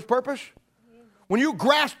according to his purpose. When you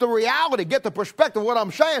grasp the reality, get the perspective of what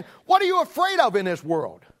I'm saying, what are you afraid of in this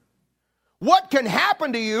world? What can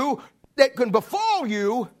happen to you that can befall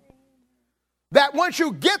you that once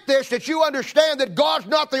you get this, that you understand that God's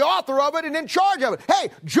not the author of it and in charge of it? Hey,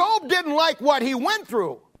 Job didn't like what he went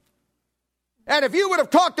through. And if you would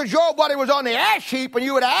have talked to Job while he was on the ash heap and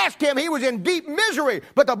you would have asked him, he was in deep misery.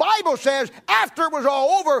 But the Bible says after it was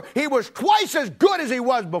all over, he was twice as good as he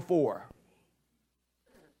was before.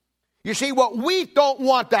 You see, what we don't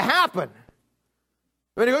want to happen,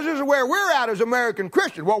 because this is where we're at as American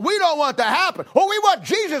Christians, what we don't want to happen, we want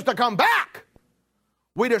Jesus to come back.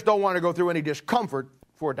 We just don't want to go through any discomfort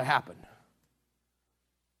for it to happen.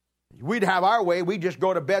 We'd have our way. We'd just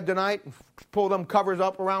go to bed tonight and pull them covers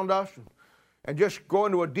up around us and just go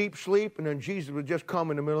into a deep sleep, and then Jesus would just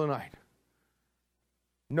come in the middle of the night.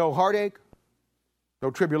 No heartache,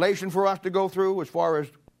 no tribulation for us to go through as far as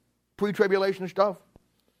pre-tribulation stuff.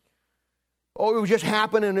 It would just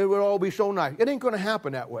happen and it would all be so nice. It ain't going to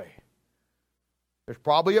happen that way. There's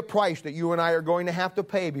probably a price that you and I are going to have to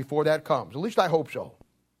pay before that comes. At least I hope so.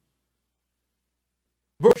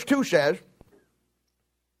 Verse 2 says,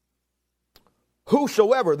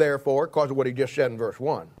 whosoever therefore, because of what he just said in verse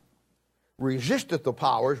 1, resisteth the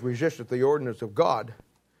powers, resisteth the ordinance of God,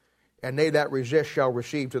 and they that resist shall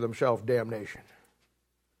receive to themselves damnation.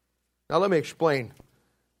 Now let me explain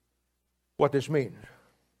what this means.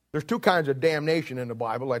 There's two kinds of damnation in the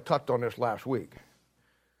Bible. I touched on this last week.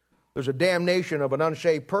 There's a damnation of an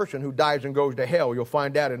unsaved person who dies and goes to hell. You'll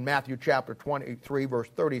find that in Matthew chapter 23, verse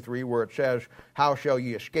 33, where it says, how shall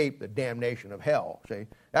ye escape the damnation of hell? See,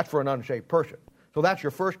 that's for an unsaved person. So that's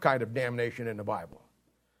your first kind of damnation in the Bible.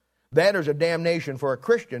 Then there's a damnation for a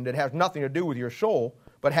Christian that has nothing to do with your soul,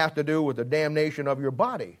 but has to do with the damnation of your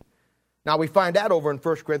body. Now we find that over in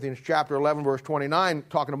 1 Corinthians chapter 11, verse 29,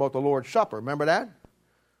 talking about the Lord's Supper. Remember that?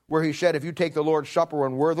 Where he said, if you take the Lord's Supper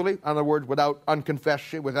unworthily, in other words, with unconfessed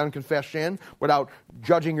sin, without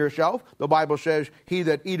judging yourself, the Bible says, he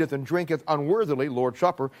that eateth and drinketh unworthily, Lord's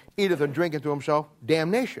Supper, eateth and drinketh to himself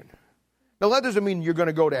damnation. Now that doesn't mean you're going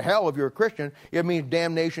to go to hell if you're a Christian. It means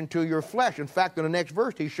damnation to your flesh. In fact, in the next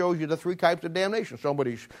verse, he shows you the three types of damnation.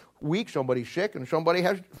 Somebody's weak, somebody's sick, and somebody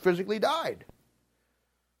has physically died.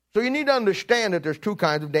 So you need to understand that there's two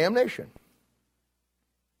kinds of damnation.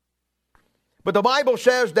 But the Bible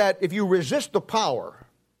says that if you resist the power,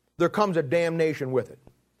 there comes a damnation with it.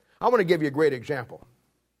 I want to give you a great example.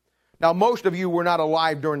 Now, most of you were not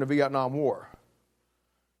alive during the Vietnam War.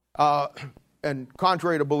 And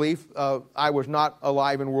contrary to belief, I was not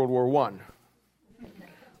alive in World War I.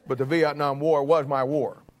 But the Vietnam War was my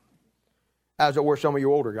war, as it were some of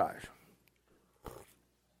you older guys.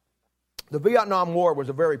 The Vietnam War was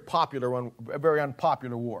a very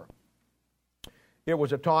unpopular war. It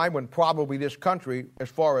was a time when probably this country, as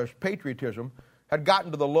far as patriotism, had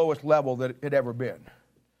gotten to the lowest level that it had ever been.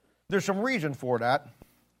 There's some reason for that.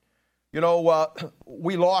 You know,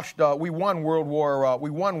 we won World War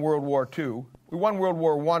II. We won World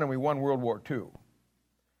War I and we won World War II.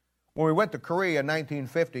 When we went to Korea in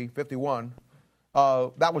 1950-51,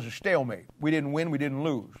 that was a stalemate. We didn't win, we didn't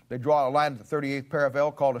lose. They draw a line at the 38th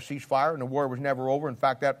parallel called a ceasefire, and the war was never over. In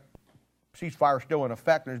fact, that ceasefire is still in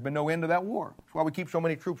effect, and there's been no end to that war. That's why we keep so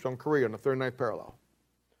many troops on Korea in the 39th parallel.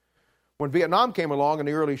 When Vietnam came along in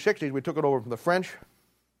the early 60s, we took it over from the French.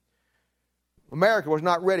 America was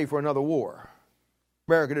not ready for another war.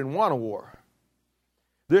 America didn't want a war.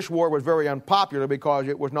 This war was very unpopular because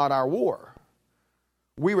it was not our war.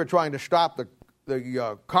 We were trying to stop the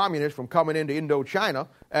communists from coming into Indochina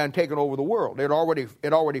and taking over the world. It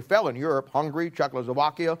already fell in Europe. Hungary,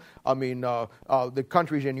 Czechoslovakia. The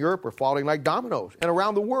countries in Europe were falling like dominoes, and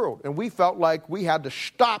around the world. And we felt like we had to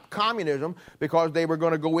stop communism because they were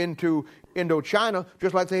going to go into Indochina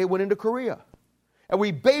just like they went into Korea. And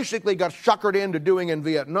we basically got suckered into doing in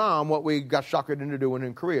Vietnam what we got suckered into doing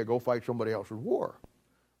in Korea: go fight somebody else's war.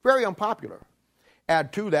 Very unpopular.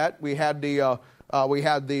 Add to that, we had the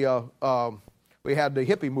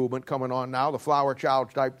hippie movement coming on now, the flower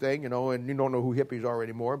child type thing, and you don't know who hippies are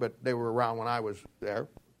anymore, but they were around when I was there.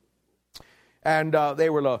 And they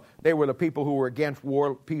were the people who were against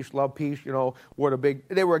war, peace, love, peace.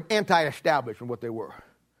 They were anti-establishment. What they were.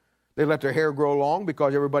 They let their hair grow long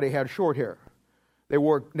because everybody had short hair.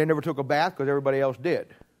 They never took a bath because everybody else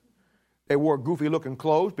did. They wore goofy-looking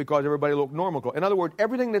clothes because everybody looked normal. In other words,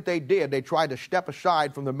 everything that they did, they tried to step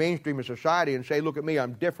aside from the mainstream of society and say, look at me,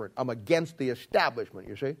 I'm different. I'm against the establishment,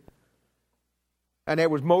 you see. And it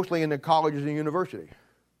was mostly in the colleges and universities.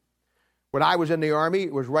 When I was in the Army,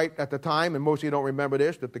 it was right at the time, and most of you don't remember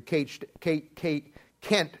this, that the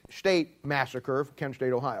Kent State massacre, Kent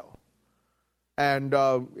State, Ohio. And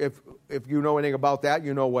if you know anything about that,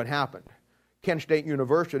 you know what happened. Kent State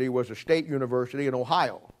University was a state university in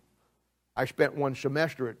Ohio. I spent one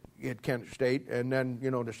semester at Kent State, and then,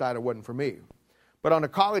 decided it wasn't for me. But on the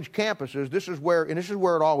college campuses, this is where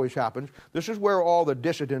it always happens, this is where all the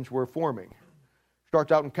dissidents were forming.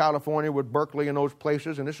 Starts out in California with Berkeley and those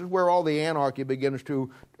places, and this is where all the anarchy begins to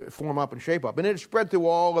form up and shape up. And it spread through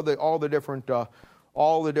all the different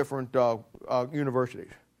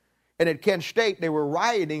universities. And at Kent State, they were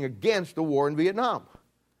rioting against the war in Vietnam.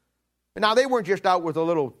 And now, they weren't just out with a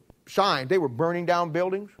little sign. They were burning down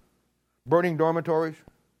buildings, burning dormitories,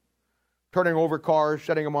 turning over cars,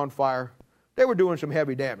 setting them on fire. They were doing some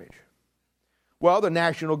heavy damage. Well, the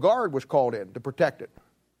National Guard was called in to protect it.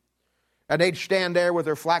 And they'd stand there with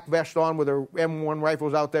their flak vests on, with their M1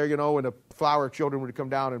 rifles out there, and the flower children would come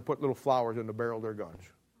down and put little flowers in the barrel of their guns.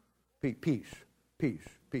 Peace, peace,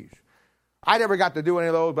 peace. I never got to do any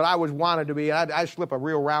of those, but I always wanted to be. I'd slip a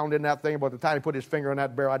real round in that thing. By the time he put his finger in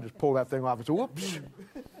that barrel, I'd just pull that thing off and say, whoops.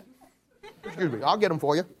 Excuse me, I'll get them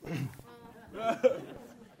for you.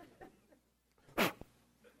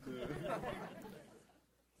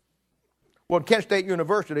 Well, at Kent State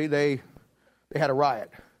University, they had a riot.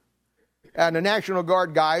 And the National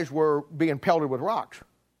Guard guys were being pelted with rocks,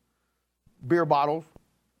 beer bottles,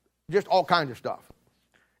 just all kinds of stuff.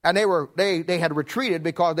 And they had retreated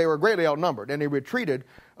because they were greatly outnumbered. And they retreated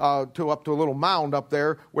up to a little mound up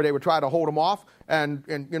there where they would try to hold them off. And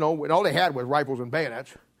all they had was rifles and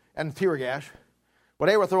bayonets and tear gas. Well,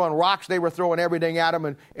 they were throwing rocks. They were throwing everything at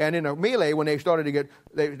them. And in a melee, when they started to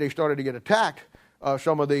get attacked,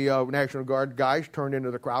 some of the National Guard guys turned into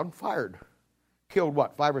the crowd and fired. Killed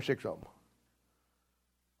 5 or 6 of them.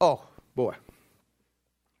 Oh, boy.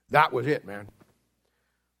 That was it, man.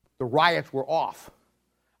 The riots were off.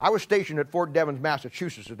 I was stationed at Fort Devens,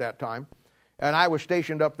 Massachusetts at that time, and I was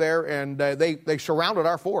stationed up there, and they surrounded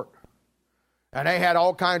our fort. And they had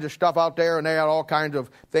all kinds of stuff out there, and they had all kinds of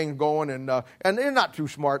things going, and they're not too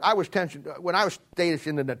smart. When I was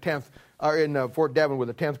stationed in the 10th, in Fort Devens with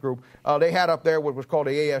the 10th group, they had up there what was called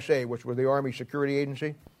the ASA, which was the Army Security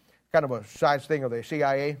Agency, kind of a side thing of the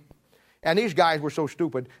CIA. And these guys were so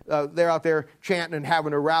stupid. They're out there chanting and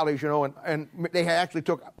having their rallies, and they actually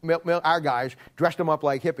took our guys, dressed them up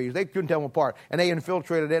like hippies. They couldn't tell them apart. And they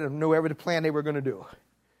infiltrated in and knew every plan they were going to do.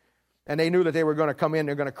 And they knew that they were going to come in,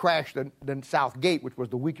 they're going to crash the South Gate, which was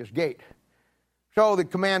the weakest gate. So the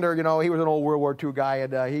commander, he was an old World War II guy,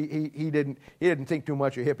 and he didn't think too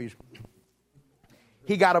much of hippies.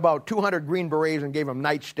 He got about 200 Green Berets and gave them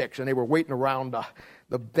nightsticks, and they were waiting around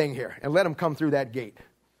the thing here, and let them come through that gate.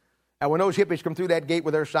 And when those hippies come through that gate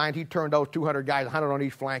with their signs, he turned those 200 guys, 100 on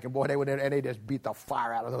each flank, and boy, they just beat the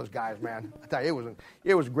fire out of those guys, man. I tell you,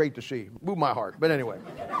 it was great to see. Moved my heart. But anyway.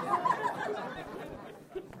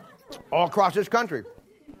 All across this country.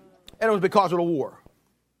 And it was because of the war.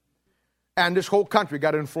 And this whole country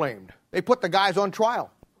got inflamed. They put the guys on trial.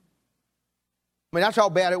 I mean, that's how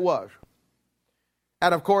bad it was.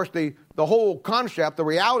 And of course, the whole concept, the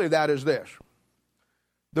reality of that is this.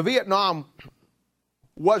 The Vietnam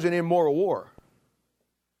was an immoral war.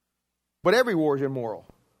 But every war is immoral.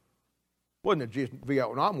 Wasn't it just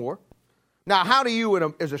Vietnam War? Now, how do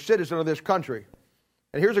you, as a citizen of this country,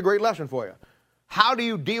 and here's a great lesson for you, how do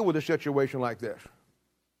you deal with a situation like this?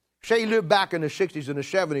 Say you lived back in the 60s and the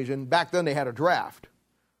 70s, and back then they had a draft.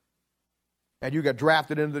 And you got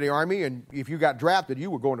drafted into the Army, and if you got drafted,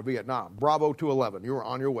 you were going to Vietnam. Bravo 211. You were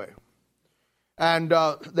on your way. And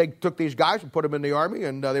they took these guys and put them in the Army,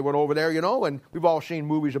 and they went over there, and we've all seen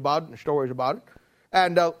movies about it and stories about it.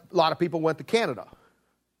 And a lot of people went to Canada.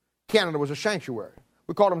 Canada was a sanctuary.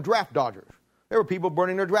 We called them draft dodgers. There were people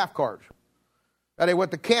burning their draft cards. And they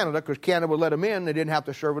went to Canada because Canada would let them in. They didn't have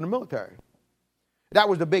to serve in the military. That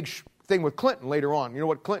was the big thing with Clinton later on. You know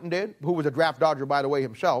what Clinton did? Who was a draft dodger, by the way,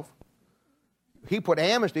 himself. He put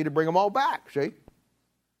amnesty to bring them all back, see?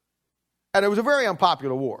 And it was a very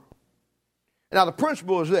unpopular war. Now, the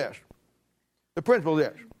principle is this. The principle is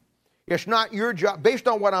this. It's not your job, based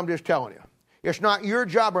on what I'm just telling you, it's not your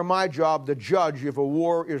job or my job to judge if a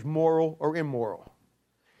war is moral or immoral.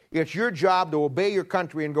 It's your job to obey your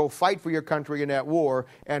country and go fight for your country in that war.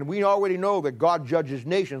 And we already know that God judges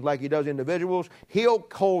nations like he does individuals. He'll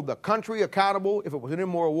hold the country accountable if it was an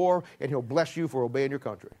immoral war, and he'll bless you for obeying your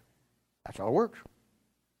country. That's how it works.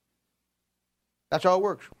 That's how it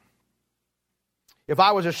works. If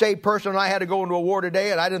I was a saved person and I had to go into a war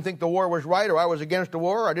today and I didn't think the war was right, or I was against the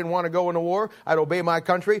war, or I didn't want to go into war, I'd obey my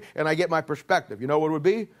country and I get my perspective. You know what it would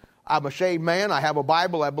be? I'm a saved man. I have a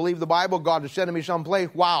Bible. I believe the Bible. God is sending me someplace.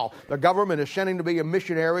 Wow, the government is sending to be a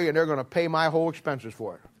missionary, and they're going to pay my whole expenses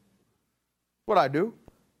for it. What I do.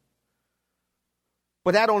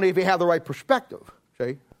 But that only if you have the right perspective. See?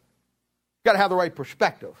 You got to have the right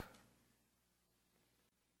perspective.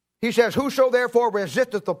 He says, whoso therefore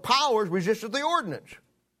resisteth the powers, resisteth the ordinance.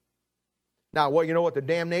 Now, well, you know what the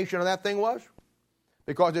damnation of that thing was?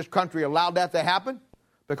 Because this country allowed that to happen?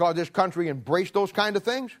 Because this country embraced those kind of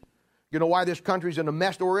things? You know why this country's in the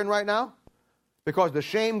mess that we're in right now? Because the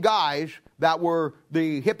same guys that were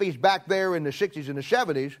the hippies back there in the 60s and the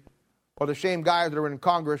 70s are the same guys that are in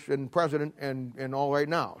Congress and president and all right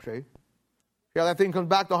now, see? See how that thing comes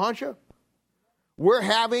back to haunt you? We're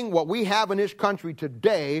having what we have in this country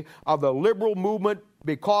today of the liberal movement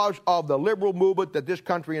because of the liberal movement that this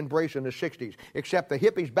country embraced in the 60s. Except the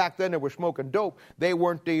hippies back then that were smoking dope, they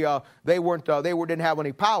didn't have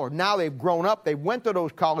any power. Now they've grown up, they went to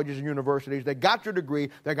those colleges and universities, they got their degree,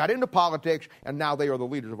 they got into politics, and now they are the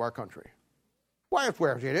leaders of our country. Why, it's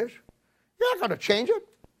where it is. You're not going to change it.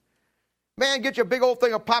 Man, get you a big old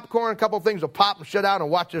thing of popcorn, a couple of things of pop, and sit down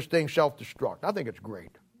and watch this thing self-destruct. I think it's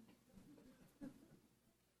great.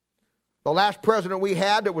 The last president we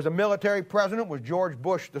had that was a military president was George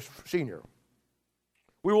Bush the Sr.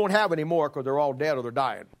 We won't have any more because they're all dead or they're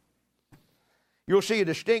dying. You'll see a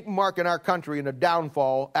distinct mark in our country in the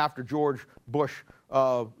downfall after George Bush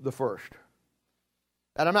the first.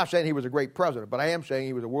 And I'm not saying he was a great president, but I am saying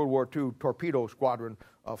he was a World War II torpedo squadron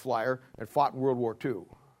flyer and fought in World War II.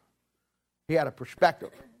 He had a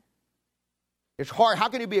perspective. It's hard. How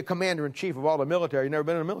can you be a commander-in-chief of all the military? You've never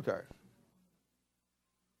been in the military.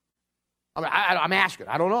 I mean, I'm asking.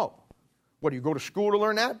 I don't know. What, do you go to school to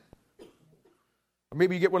learn that? Or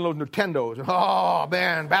maybe you get one of those Nintendos. And, oh,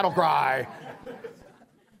 man, battle cry.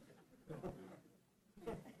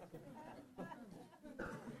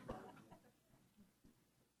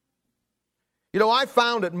 You know, I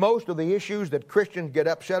found that most of the issues that Christians get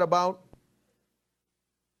upset about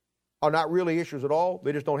are not really issues at all.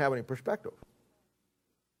 They just don't have any perspective.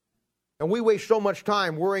 And we waste so much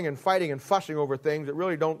time worrying and fighting and fussing over things that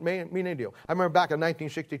really don't mean any deal. I remember back in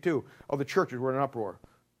 1962, all the churches were in an uproar.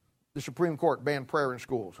 The Supreme Court banned prayer in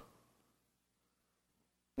schools.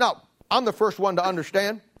 Now, I'm the first one to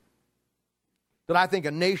understand that I think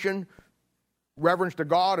a nation reverence to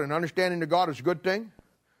God and understanding to God is a good thing.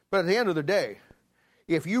 But at the end of the day,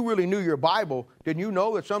 if you really knew your Bible, didn't you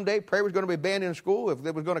know that someday prayer was going to be banned in school, if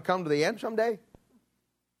it was going to come to the end someday?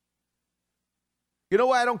 You know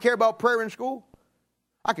why I don't care about prayer in school?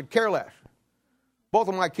 I could care less. Both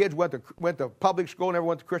of my kids went to public school, never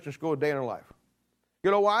went to Christian school a day in their life.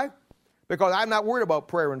 You know why? Because I'm not worried about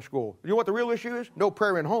prayer in school. You know what the real issue is? No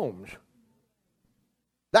prayer in homes.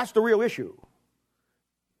 That's the real issue.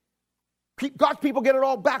 God's people get it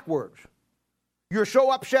all backwards. You're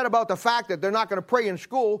so upset about the fact that they're not going to pray in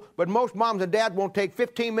school, but most moms and dads won't take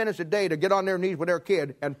 15 minutes a day to get on their knees with their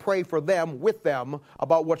kid and pray for them, with them,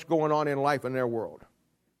 about what's going on in life in their world.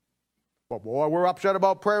 But boy, we're upset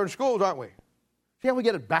about prayer in schools, aren't we? See how we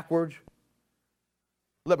get it backwards?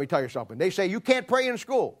 Let me tell you something. They say you can't pray in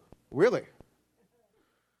school. Really?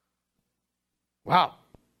 Wow.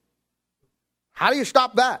 How do you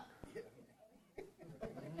stop that?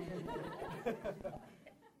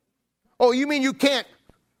 Oh, you mean you can't?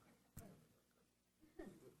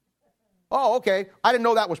 Oh, okay. I didn't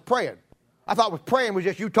know that was praying. I thought was praying was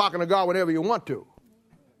just you talking to God whenever you want to.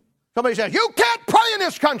 Somebody says, you can't pray in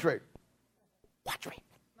this country. Watch me.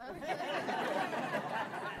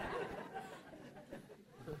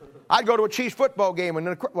 I'd go to a Chiefs football game, and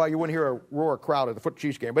then, well, you wouldn't hear a roar crowd at the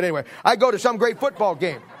Chiefs game. But anyway, I'd go to some great football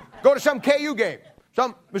game. Go to some KU game.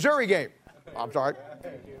 Some Missouri game. I'm sorry.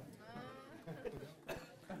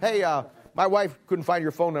 Hey, my wife couldn't find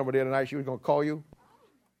your phone number the other night. She was going to call you.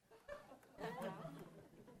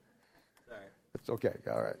 Sorry. It's okay.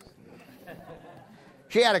 All right.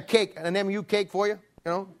 She had a cake, an MU cake for you,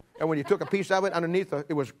 you know. And when you took a piece of it underneath,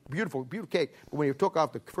 it was beautiful, beautiful cake. But when you took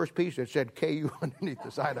off the first piece, it said KU underneath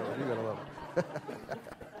the side of it. You're going to love it.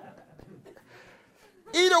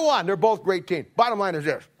 Either one, they're both great teams. Bottom line is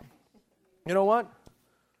this. You know what?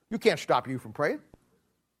 You can't stop you from praying.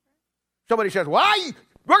 Somebody says, well,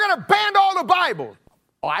 we're going to ban all the Bibles.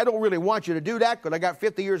 Oh, I don't really want you to do that because I got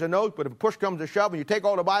 50 years of notes, but if push comes to shove and you take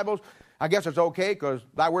all the Bibles, I guess it's okay because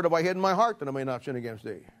thy word have I hid in my heart that I may not sin against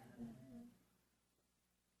thee.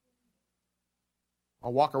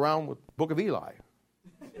 I'll walk around with the Book of Eli.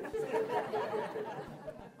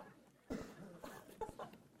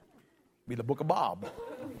 Be the Book of Bob.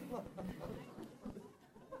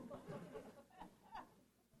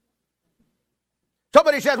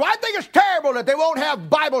 Somebody says, well, I think it's terrible that they won't have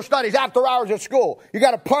Bible studies after hours at school. You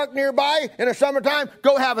got a park nearby in the summertime?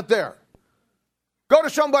 Go have it there. Go to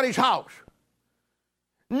somebody's house.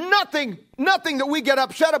 Nothing that we get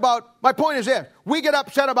upset about. My point is this. We get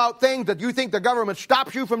upset about things that you think the government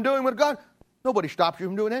stops you from doing with God. Nobody stops you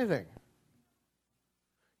from doing anything.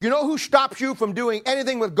 You know who stops you from doing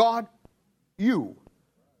anything with God? You.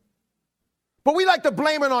 But we like to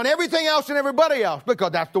blame it on everything else and everybody else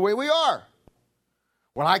because that's the way we are.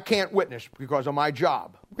 Well, I can't witness because of my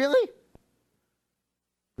job. Really?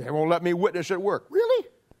 They won't let me witness at work. Really?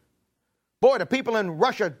 Boy, the people in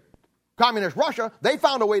Russia, communist Russia, they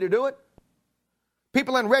found a way to do it.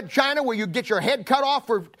 People in Red China where you get your head cut off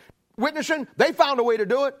for witnessing, they found a way to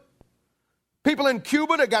do it. People in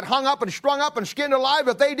Cuba that got hung up and strung up and skinned alive,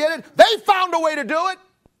 if they did it, they found a way to do it.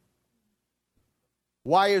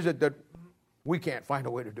 Why is it that we can't find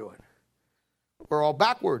a way to do it? We're all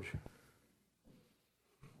backwards.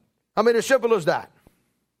 I mean, as simple as that.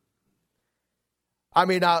 I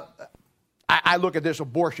mean, I look at this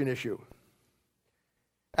abortion issue.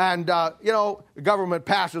 And, the government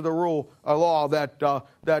passes a law that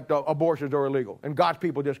abortions are illegal. And God's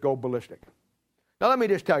people just go ballistic. Now, let me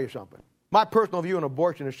just tell you something. My personal view on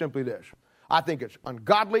abortion is simply this. I think it's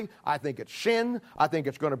ungodly. I think it's sin. I think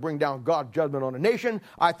it's going to bring down God's judgment on a nation.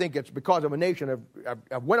 I think it's because of a nation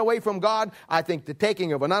have went away from God. I think the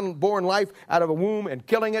taking of an unborn life out of a womb and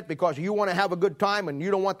killing it because you want to have a good time and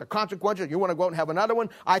you don't want the consequences, you want to go out and have another one,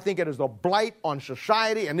 I think it is a blight on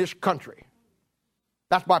society and this country.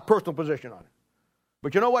 That's my personal position on it.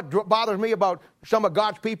 But you know what bothers me about some of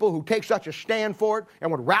God's people who take such a stand for it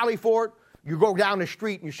and would rally for it? You go down the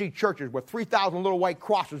street and you see churches with 3,000 little white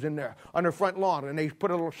crosses in there on their front lawn, and they put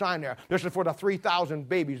a little sign there. This is for the 3,000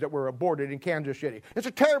 babies that were aborted in Kansas City. It's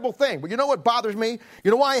a terrible thing. But you know what bothers me? You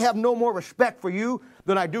know why I have no more respect for you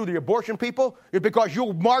than I do the abortion people? It's because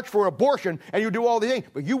you'll march for abortion and you do all the things,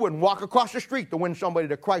 but you wouldn't walk across the street to win somebody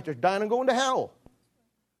to Christ that's dying and going to hell.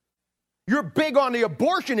 You're big on the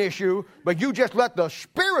abortion issue, but you just let the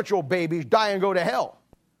spiritual babies die and go to hell.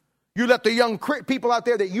 You let the young people out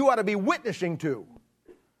there that you ought to be witnessing to.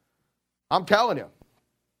 I'm telling you,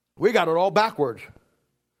 we got it all backwards.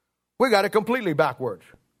 We got it completely backwards.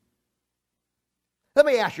 Let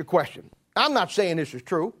me ask you a question. I'm not saying this is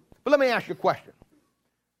true, but let me ask you a question.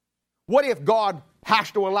 What if God has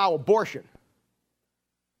to allow abortion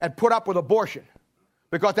and put up with abortion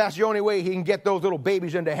because that's the only way he can get those little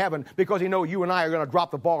babies into heaven because he knows you and I are going to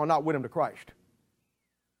drop the ball and not win them to Christ?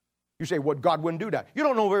 You say, well, God wouldn't do that. You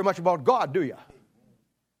don't know very much about God, do you?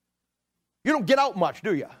 You don't get out much,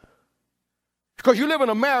 do you? Because you live in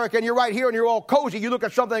America and you're right here and you're all cozy. You look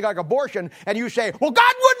at something like abortion and you say, well,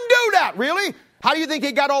 God wouldn't do that. Really? How do you think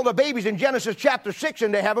he got all the babies in Genesis chapter 6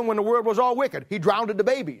 into heaven when the world was all wicked? He drowned the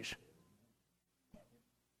babies.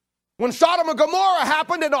 When Sodom and Gomorrah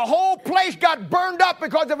happened and the whole place got burned up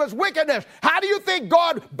because of its wickedness, how do you think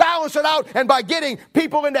God balanced it out? And by getting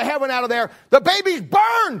people into heaven out of there, the babies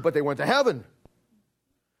burned, but they went to heaven.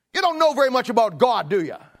 You don't know very much about God, do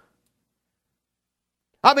you?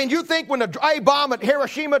 I mean, you think when the A bomb at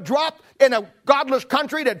Hiroshima dropped in a godless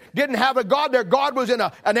country that didn't have a God, their God was in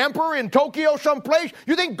an emperor in Tokyo someplace,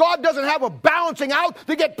 you think God doesn't have a balancing out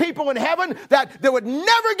to get people in heaven that they would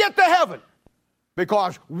never get to heaven?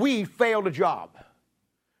 Because we failed a job.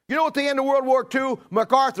 You know, at the end of World War II,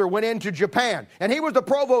 MacArthur went into Japan. And he was the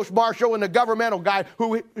provost marshal and the governmental guy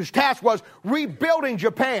whose task was rebuilding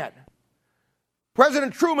Japan.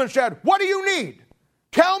 President Truman said, what do you need?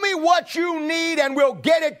 Tell me what you need and we'll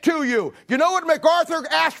get it to you. You know what MacArthur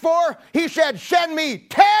asked for? He said, send me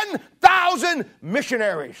 10,000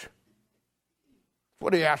 missionaries. That's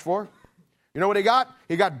what he asked for. You know what he got?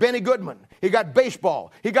 He got Benny Goodman. He got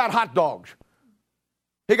baseball. He got hot dogs.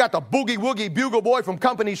 He got the boogie woogie bugle boy from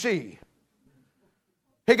Company C.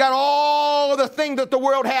 He got all of the things that the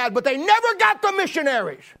world had, but they never got the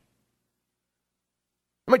missionaries.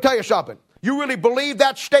 Let me tell you something. You really believe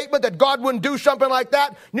that statement that God wouldn't do something like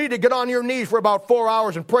that? You need to get on your knees for about 4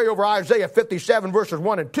 hours and pray over Isaiah 57 verses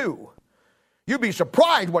 1 and 2. You'd be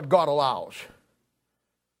surprised what God allows.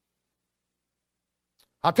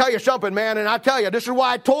 I'll tell you something, man, and I tell you, this is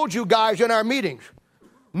why I told you guys in our meetings.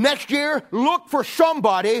 Next year, look for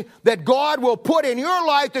somebody that God will put in your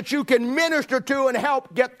life that you can minister to and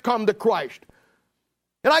help come to Christ.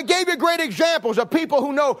 And I gave you great examples of people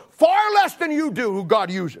who know far less than you do who God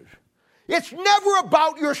uses. It's never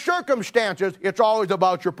about your circumstances. It's always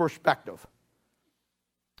about your perspective.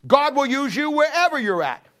 God will use you wherever you're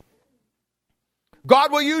at.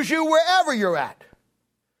 God will use you wherever you're at.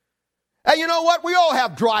 And you know what? We all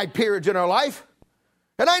have dry periods in our life.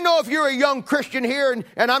 And I know if you're a young Christian here,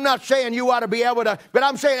 and I'm not saying you ought to be able to, but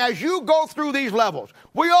I'm saying as you go through these levels,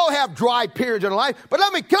 we all have dry periods in life. But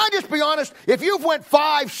can I just be honest? If you've went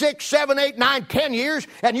 5, 6, 7, 8, 9, 10 years,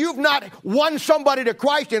 and you've not won somebody to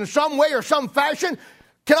Christ in some way or some fashion,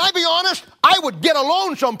 can I be honest? I would get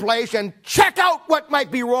alone someplace and check out what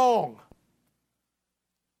might be wrong.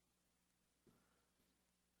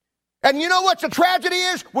 And you know what the tragedy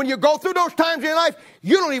is? When you go through those times in your life,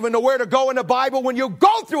 you don't even know where to go in the Bible. When you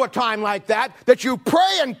go through a time like that you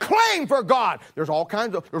pray and claim for God. There's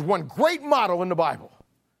one great model in the Bible.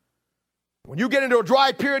 When you get into a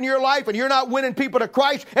dry period in your life and you're not winning people to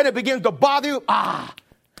Christ and it begins to bother you, I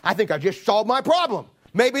think I just solved my problem.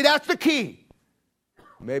 Maybe that's the key.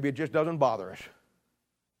 Maybe it just doesn't bother us.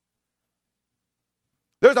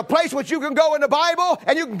 There's a place which you can go in the Bible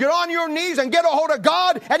and you can get on your knees and get a hold of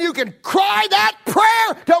God and you can cry that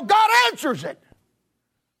prayer till God answers it.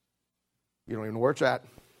 You don't even know where it's at.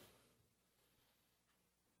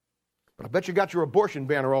 But I bet you got your abortion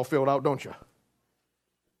banner all filled out, don't you?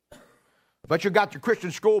 I bet you got your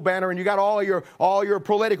Christian school banner and you got all your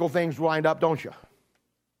political things lined up, don't you?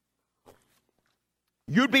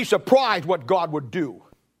 You'd be surprised what God would do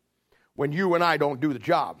when you and I don't do the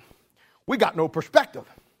job. We got no perspective.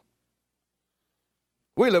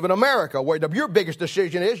 We live in America where your biggest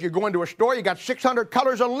decision is you go into a store, you got 600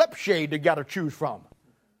 colors of lip shade you got to choose from.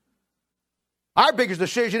 Our biggest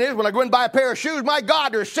decision is when I go in and buy a pair of shoes, my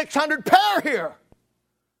God, there's 600 pair here.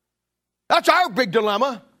 That's our big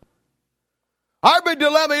dilemma. Our big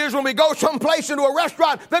dilemma is when we go someplace into a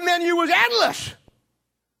restaurant, the menu is endless.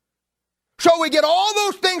 So we get all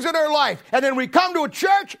those things in our life, and then we come to a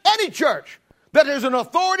church, any church, that is an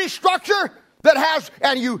authority structure that has,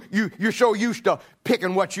 and you're so used to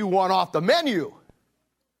picking what you want off the menu.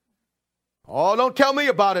 Oh, don't tell me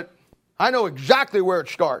about it. I know exactly where it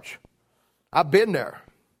starts. I've been there.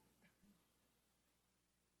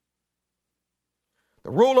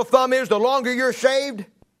 The rule of thumb is the longer you're saved,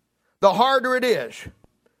 the harder it is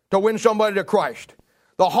to win somebody to Christ.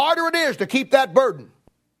 The harder it is to keep that burden.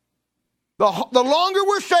 The longer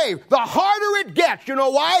we're saved, the harder it gets. You know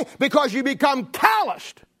why? Because you become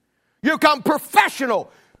calloused. You become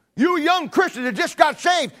professional. You young Christians that just got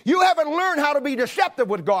saved, you haven't learned how to be deceptive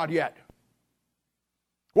with God yet.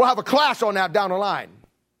 We'll have a class on that down the line.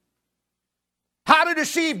 How to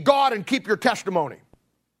deceive God and keep your testimony.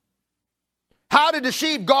 How to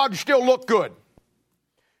deceive God and still look good.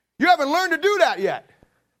 You haven't learned to do that yet.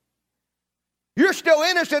 You're still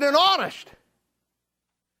innocent and honest.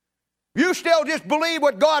 You still just believe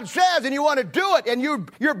what God says and you want to do it, and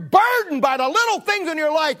you're burdened by the little things in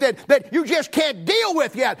your life that you just can't deal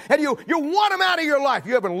with yet, and you want them out of your life.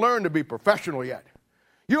 You haven't learned to be professional yet.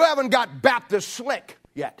 You haven't got Baptist slick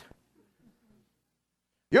yet.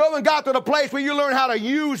 You haven't got to the place where you learn how to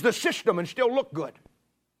use the system and still look good.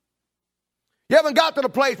 You haven't got to the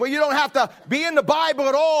place where you don't have to be in the Bible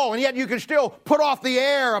at all, and yet you can still put off the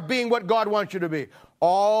air of being what God wants you to be.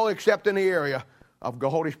 All except in the area of the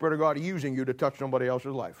Holy Spirit of God using you to touch somebody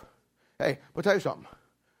else's life. Hey, I'll tell you something.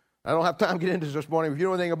 I don't have time to get into this morning. If you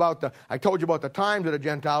know anything about I told you about the times of the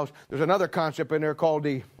Gentiles, there's another concept in there called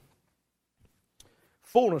the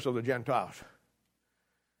fullness of the Gentiles.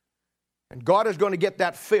 And God is going to get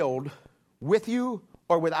that filled with you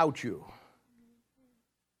or without you.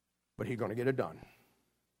 But He's going to get it done.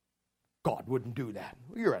 God wouldn't do that.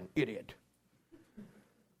 You're an idiot.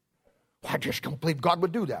 I just don't believe God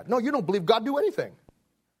would do that. No, you don't believe God do anything.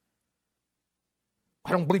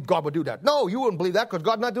 I don't believe God would do that. No, you wouldn't believe that because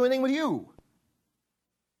God's not doing anything with you.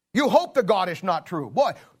 You hope that God is not true.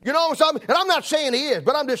 Boy, you know something? And I'm not saying He is,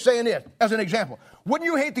 but I'm just saying this as an example. Wouldn't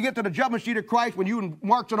you hate to get to the judgment seat of Christ when you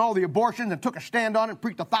marched on all the abortions and took a stand on it,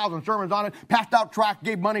 preached 1,000 sermons on it, passed out tracts,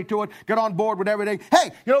 gave money to it, got on board with everything?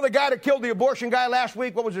 Hey, you know the guy that killed the abortion guy last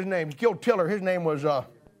week? What was his name? He killed Tiller. His name was, what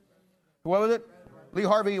was it? Lee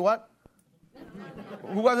Harvey what?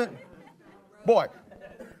 Who was it? Boy,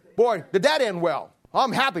 did that end well?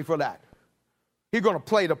 I'm happy for that. He's going to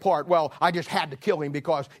play the part, well, I just had to kill him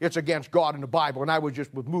because it's against God in the Bible, and I was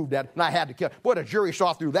just moved at it, and I had to kill him. Boy, the jury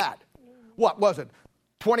saw through that. What was it?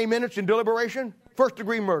 20 minutes in deliberation?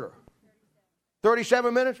 First-degree murder.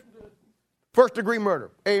 37 minutes? First-degree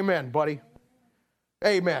murder. Amen, buddy.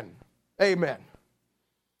 Amen. Amen.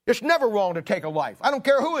 It's never wrong to take a life. I don't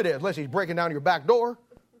care who it is, unless he's breaking down your back door.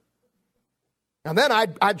 And then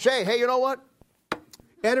I'd say, hey, you know what?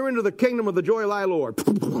 Enter into the kingdom of the joy of thy Lord.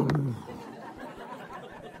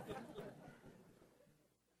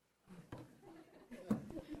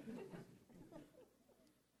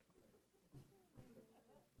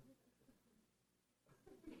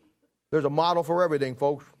 There's a model for everything,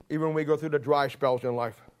 folks. even when we go through the dry spells in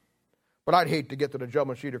life. But I'd hate to get to the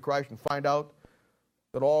judgment seat of Christ and find out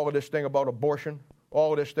that all of this thing about abortion,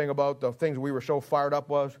 all of this thing about the things we were so fired up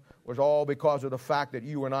was all because of the fact that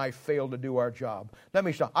you and I failed to do our job. Let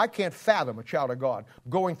me stop. I can't fathom a child of God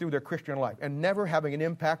going through their Christian life and never having an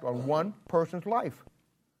impact on one person's life.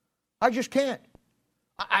 I just can't.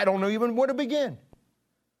 I don't know even where to begin.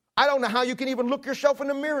 I don't know how you can even look yourself in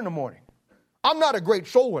the mirror in the morning. I'm not a great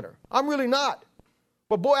soul winner. I'm really not.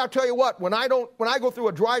 But boy, I'll tell you what, when I go through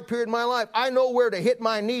a dry period in my life, I know where to hit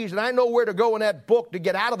my knees and I know where to go in that book to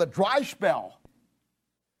get out of the dry spell.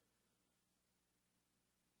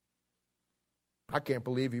 I can't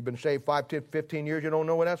believe you've been saved 5, 10, 15 years, you don't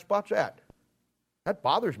know where that spot's at. That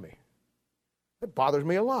bothers me. That bothers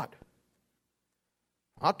me a lot.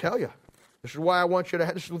 I'll tell you. This is why I want you to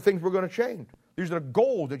have, this is the things we're going to change. These are the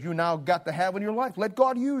goals that you now got to have in your life. Let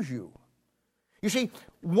God use you. You see,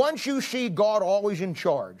 once you see God always in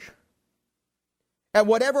charge, and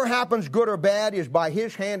whatever happens, good or bad, is by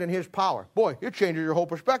His hand and His power, boy, it changes your whole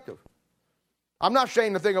perspective. I'm not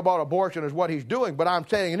saying the thing about abortion is what He's doing, but I'm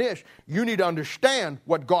saying this, you need to understand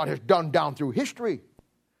what God has done down through history.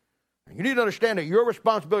 You need to understand that your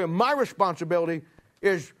responsibility and my responsibility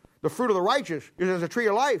is the fruit of the righteous is as a tree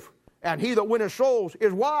of life, and he that winneth souls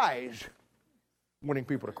is wise, winning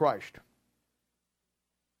people to Christ,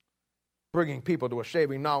 bringing people to a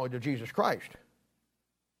saving knowledge of Jesus Christ.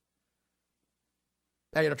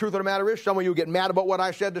 Now, the truth of the matter is, some of you get mad about what I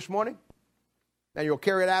said this morning, and you'll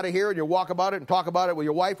carry it out of here, and you'll walk about it and talk about it with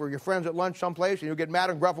your wife or your friends at lunch someplace, and you'll get mad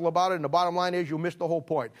and gruffle about it, and the bottom line is you missed the whole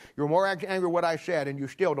point. You're more angry at what I said, and you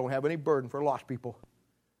still don't have any burden for lost people.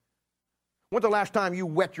 When's the last time you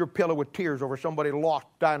wet your pillow with tears over somebody lost,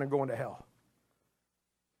 dying, and going to hell?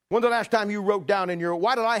 When's the last time you wrote down in your,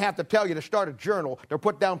 why did I have to tell you to start a journal to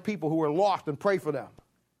put down people who are lost and pray for them?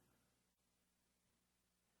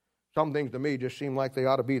 Some things to me just seem like they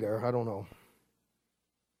ought to be there. I don't know.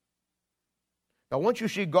 Now, once you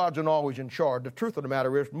see God's and always in charge, the truth of the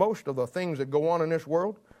matter is most of the things that go on in this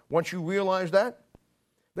world, once you realize that,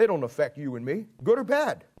 they don't affect you and me, good or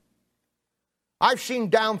bad. I've seen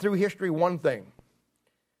down through history one thing.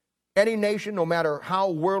 Any nation, no matter how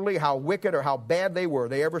worldly, how wicked, or how bad they were,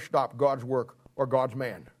 they ever stopped God's work or God's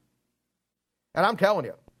man. And I'm telling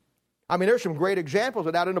you, I mean, there's some great examples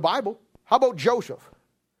of that in the Bible. How about Joseph?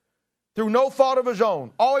 Through no fault of his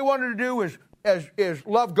own, all he wanted to do is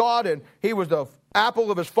love God, and he was the apple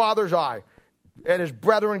of his father's eye. And his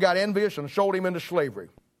brethren got envious and sold him into slavery.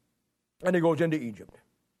 And he goes into Egypt.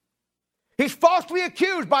 He's falsely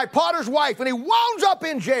accused by Potiphar's wife, and he winds up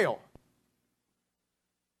in jail.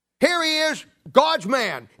 Here he is, God's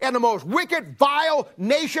man, in the most wicked, vile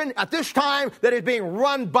nation at this time that is being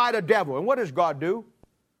run by the devil. And what does God do?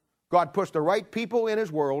 God puts the right people in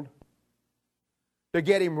His world to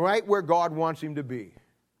get him right where God wants him to be.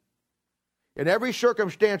 In every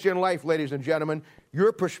circumstance in life, ladies and gentlemen,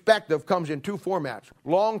 your perspective comes in two formats,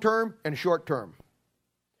 long-term and short-term.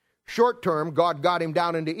 Short-term, God got him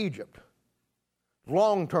down into Egypt.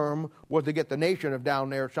 Long-term was to get the nation of down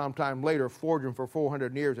there sometime later, forge him for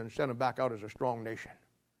 400 years and send him back out as a strong nation.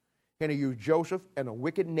 And He used Joseph and a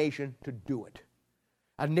wicked nation to do it.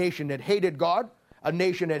 A nation that hated God, a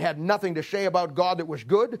nation that had nothing to say about God that was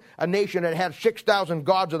good, a nation that had 6,000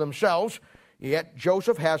 gods of themselves, yet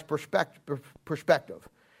Joseph has perspective.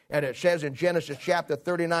 And it says in Genesis chapter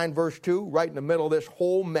 39, verse 2, right in the middle of this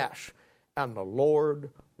whole mess, and the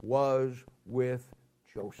Lord was with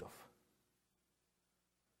Joseph.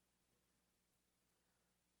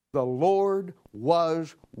 The Lord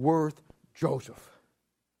was with Joseph.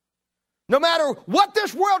 No matter what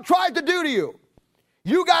this world tries to do to you,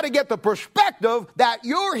 you got to get the perspective that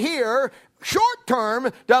you're here short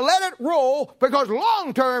term to let it roll, because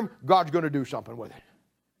long term, God's going to do something with it.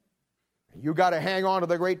 You got to hang on to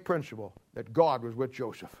the great principle that God was with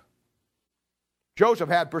Joseph. Joseph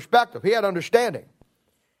had perspective. He had understanding.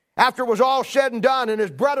 After it was all said and done, and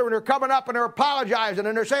his brethren are coming up and they're apologizing,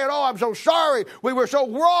 and they're saying, "Oh, I'm so sorry. We were so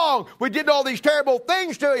wrong. We did all these terrible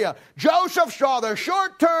things to you." Joseph saw the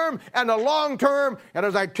short term and the long term. And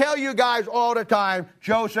as I tell you guys all the time,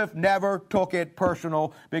 Joseph never took it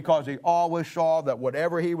personal, because he always saw that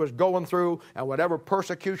whatever he was going through and whatever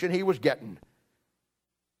persecution he was getting,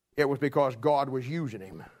 it was because God was using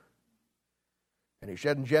him. And he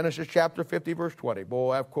said in Genesis chapter 50, verse 20,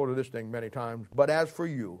 boy, I've quoted this thing many times, "But as for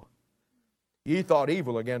you, ye thought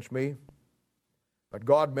evil against me, but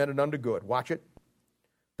God meant it unto good." Watch it.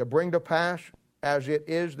 "To bring to pass as it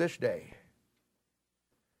is this day,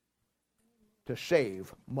 to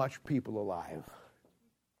save much people alive."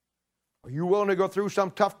 Are you willing to go through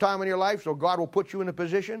some tough time in your life so God will put you in a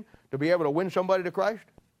position to be able to win somebody to Christ?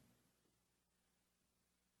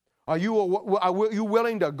 Are you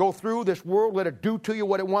willing to go through this world, let it do to you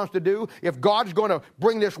what it wants to do? If God's going to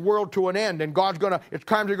bring this world to an end and its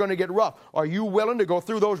times are going to get rough, are you willing to go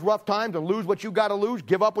through those rough times and lose what you got to lose,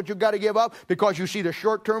 give up what you got to give up because you see the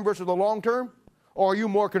short term versus the long term? Or are you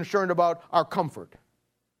more concerned about our comfort?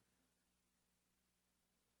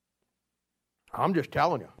 I'm just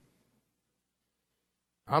telling you.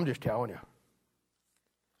 I'm just telling you.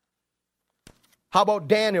 How about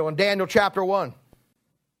Daniel in Daniel chapter 1?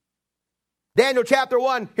 Daniel chapter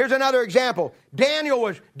 1, here's another example. Daniel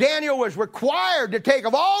was required to take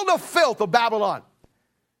of all the filth of Babylon.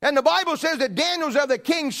 And the Bible says that Daniel's of the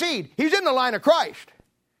king's seed. He's in the line of Christ.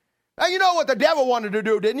 Now you know what the devil wanted to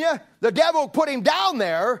do, didn't you? The devil put him down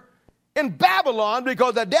there in Babylon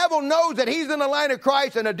because the devil knows that he's in the line of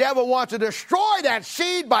Christ, and the devil wants to destroy that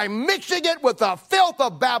seed by mixing it with the filth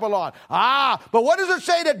of Babylon. But what does it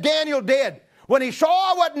say that Daniel did when he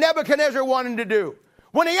saw what Nebuchadnezzar wanted to do?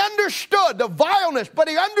 When he understood the vileness, but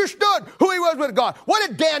he understood who he was with God. What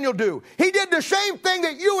did Daniel do? He did the same thing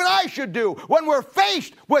that you and I should do when we're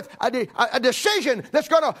faced with a decision that's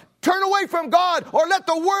going to turn away from God or let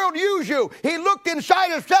the world use you. He looked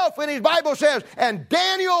inside himself, and his Bible says, and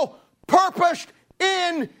Daniel purposed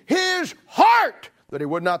in his heart that he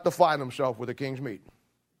would not defile himself with the king's meat.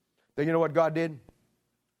 Then you know what God did?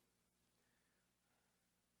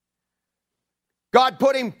 God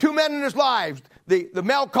put him two men in his lives. The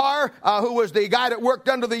Melchizedek, who was the guy that worked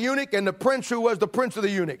under the eunuch, and the prince who was the prince of the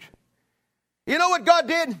eunuchs. You know what God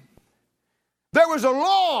did? There was a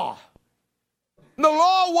law. The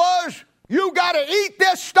law was, you got to eat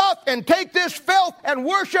this stuff and take this filth and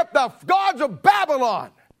worship the gods of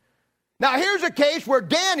Babylon. Now here's a case where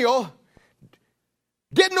Daniel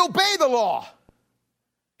didn't obey the law.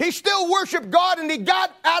 He still worshiped God, and he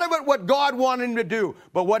got out of it what God wanted him to do.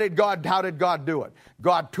 But how did God do it?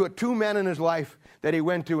 God put two men in his life that he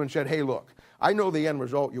went to and said, hey, look, I know the end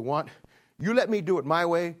result you want. You let me do it my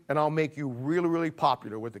way, and I'll make you really, really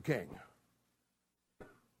popular with the king. You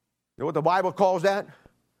know what the Bible calls that?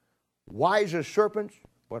 Wise as serpents,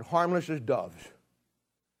 but harmless as doves.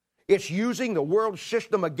 It's using the world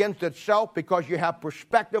system against itself because you have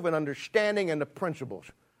perspective and understanding and the principles.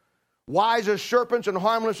 Wise as serpents and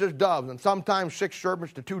harmless as doves, and sometimes 6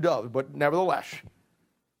 serpents to 2 doves, but nevertheless.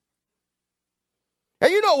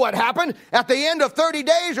 And you know what happened? At the end of 30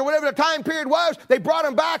 days or whatever the time period was, they brought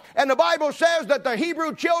him back, and the Bible says that the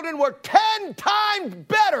Hebrew children were 10 times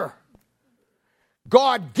better.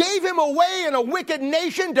 God gave him away in a wicked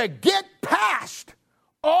nation to get past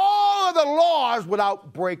all of the laws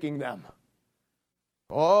without breaking them.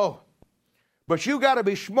 But you got to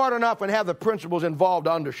be smart enough and have the principles involved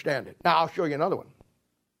to understand it. Now, I'll show you another one.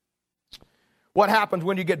 What happens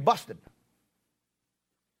when you get busted?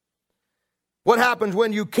 What happens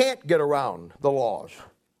when you can't get around the laws?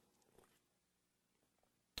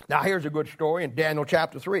 Now, here's a good story in Daniel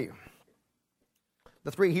chapter 3.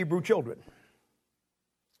 The 3 Hebrew children.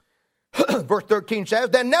 Verse 13 says,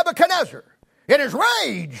 then Nebuchadnezzar, in his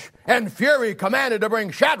rage and fury, commanded to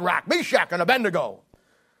bring Shadrach, Meshach, and Abednego.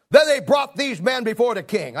 Then they brought these men before the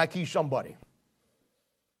king, like he's somebody.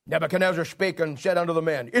 Nebuchadnezzar spake and said unto the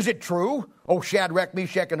men, is it true, O Shadrach,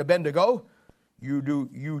 Meshach, and Abednego? Do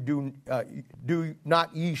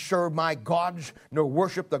not ye serve my gods, nor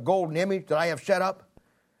worship the golden image that I have set up?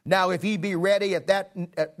 Now if ye be ready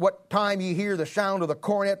at what time ye hear the sound of the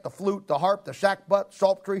cornet, the flute, the harp, the sackbut,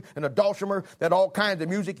 psaltery, and the dulcimer, that all kinds of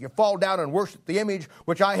music, you fall down and worship the image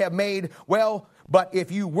which I have made. Well, but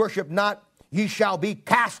if you worship not, ye shall be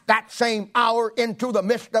cast that same hour into the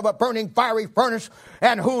midst of a burning fiery furnace.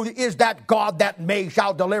 And who is that God that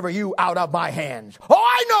shall deliver you out of my hands? Oh,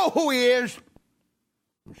 I know who he is.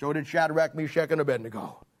 And so did Shadrach, Meshach, and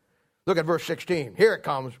Abednego. Look at verse 16. Here it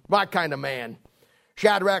comes, my kind of man.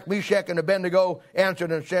 Shadrach, Meshach, and Abednego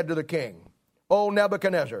answered and said to the king, O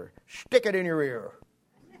Nebuchadnezzar, stick it in your ear.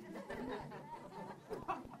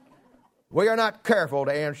 We are not careful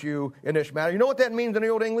to answer you in this matter. You know what that means in the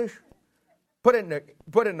Old English? Put it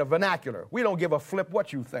in the vernacular. We don't give a flip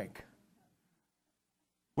what you think.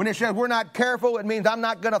 When it says we're not careful, it means I'm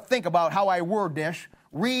not going to think about how I word this.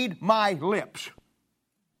 Read my lips.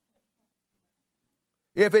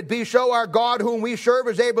 If it be so, our God whom we serve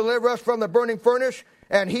is able to deliver us from the burning furnace,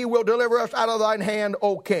 and he will deliver us out of thine hand,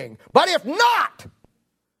 O king. But if not,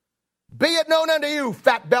 be it known unto you,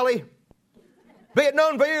 fat belly. Be it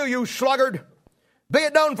known for you, you sluggard. Be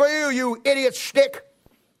it known for you, you idiot stick.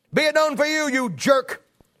 Be it known for you, you jerk.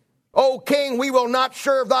 O king, we will not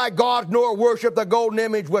serve thy gods nor worship the golden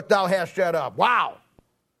image which thou hast set up. Wow.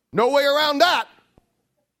 No way around that.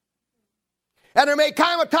 And there may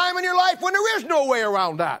come a time in your life when there is no way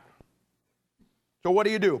around that. So what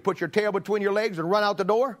do? Put your tail between your legs and run out the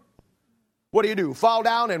door? What do? Fall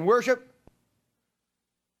down and worship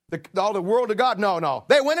all the world of God? No.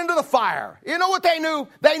 They went into the fire. You know what they knew?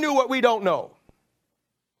 They knew what we don't know.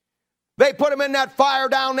 They put him in that fire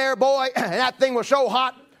down there, boy, and that thing was so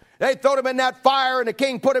hot. They threw him in that fire, and the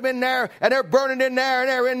king put him in there, and they're burning in there, and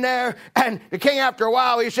they're in there. And the king, after a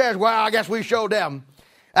while, he says, well, I guess we showed them.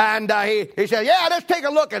 And he said, yeah, let's take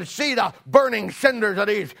a look and see the burning cinders of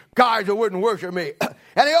these guys who wouldn't worship me.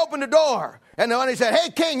 And he opened the door, and then he said,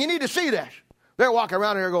 hey, king, you need to see this. They're walking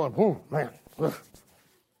around here going, oh, man,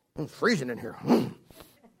 it's freezing in here.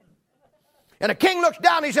 And the king looks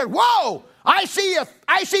down, and he said, whoa, I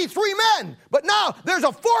see 3 men, but now there's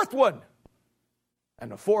a 4th one. And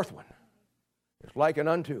the 4th one is likened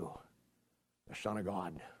unto the Son of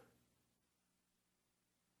God. It's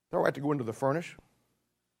all right to go into the furnace,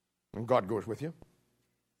 and God goes with you.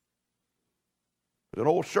 It's an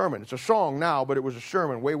old sermon. It's a song now, but it was a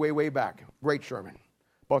sermon way, way, way back. Great sermon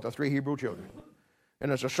about the 3 Hebrew children.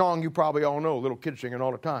 And it's a song you probably all know, little kids singing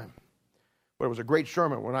all the time. But it was a great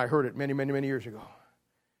sermon when I heard it many, many, many years ago.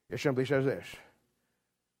 It simply says this: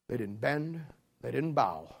 they didn't bend, they didn't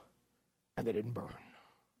bow, and they didn't burn.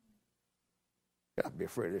 You don't have to be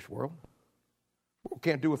afraid of this world. The world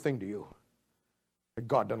can't do a thing to you that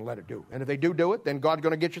God doesn't let it do. And if they do it, then God's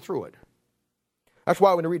going to get you through it. That's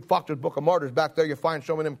why when you read Fox's Book of Martyrs, back there you find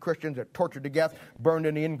some of them Christians that tortured to death, burned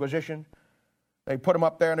in the Inquisition. They put them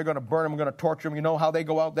up there and they're going to burn them, going to torture them. You know how they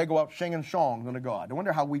go out? They go out singing songs unto God. I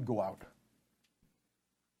wonder how we'd go out.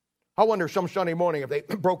 I wonder some Sunday morning if they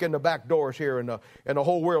broke in the back doors here and the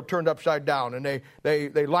whole world turned upside down and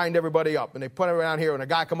they lined everybody up and they put it around here and a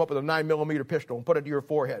guy come up with a 9mm pistol and put it to your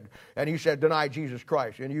forehead and he said, deny Jesus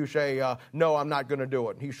Christ. And you say, no, I'm not going to do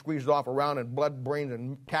it. And he squeezes off around and blood, brains,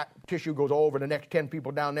 and tissue goes all over the next 10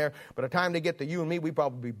 people down there. By the time they get to you and me, we'd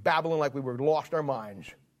probably be babbling like we were lost our minds.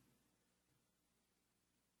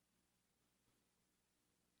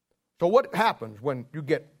 So what happens when you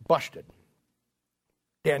get busted?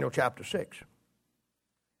 Daniel chapter 6.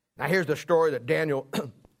 Now here's the story that Daniel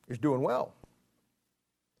is doing well.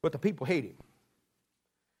 But the people hate him.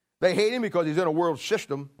 They hate him because he's in a world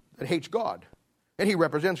system that hates God. And he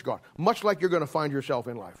represents God. Much like you're going to find yourself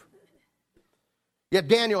in life. Yet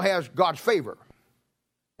Daniel has God's favor.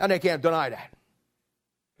 And they can't deny that.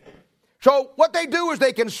 So what they do is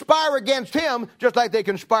they conspire against him just like they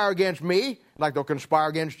conspire against me, like they'll conspire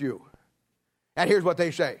against you. And here's what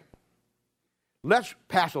they say. Let's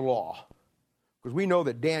pass a law, because we know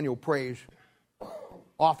that Daniel prays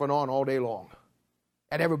off and on all day long,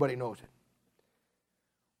 and everybody knows it.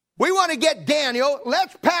 We want to get Daniel,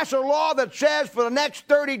 let's pass a law that says for the next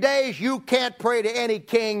 30 days you can't pray to any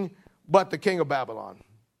king but the king of Babylon.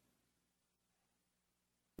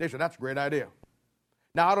 They said, that's a great idea.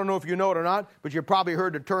 Now, I don't know if you know it or not, but you've probably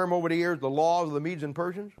heard the term over the years, the laws of the Medes and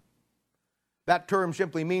Persians. That term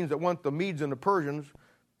simply means that once the Medes and the Persians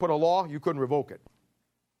put a law, you couldn't revoke it.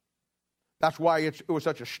 That's why it was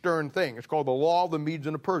such a stern thing. It's called the law of the Medes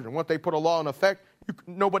and the Persians. Once they put a law in effect,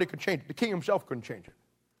 nobody could change it. The king himself couldn't change it.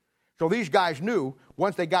 So these guys knew,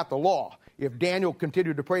 once they got the law, if Daniel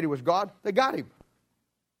continued to pray to his God, they got him.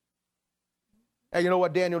 And you know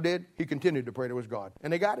what Daniel did? He continued to pray to his God,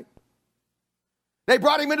 and they got him. They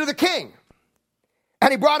brought him into the king. And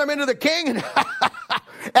he brought him into the king,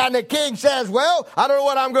 and the king says, well, I don't know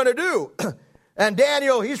what I'm going to do. And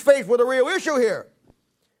Daniel, he's faced with a real issue here.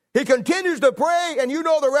 He continues to pray, and you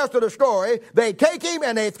know the rest of the story. They take him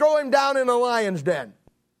and they throw him down in the lion's den.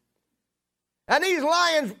 And these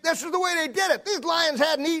lions, this is the way they did it. These lions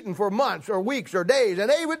hadn't eaten for months or weeks or days, and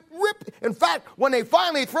they would rip. In fact, when they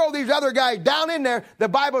finally throw these other guys down in there, the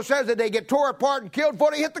Bible says that they get tore apart and killed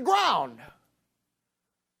before they hit the ground.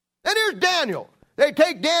 And here's Daniel. They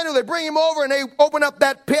take Daniel, they bring him over, and they open up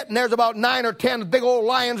that pit, and there's about 9 or 10 big old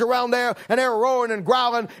lions around there, and they're roaring and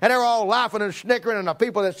growling, and they're all laughing and snickering, and the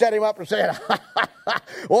people that set him up are saying,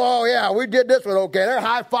 oh, yeah, we did this one okay. They're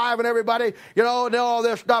high-fiving everybody, and all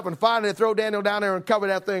this stuff, and finally they throw Daniel down there and cover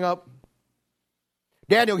that thing up.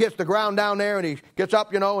 Daniel hits the ground down there, and he gets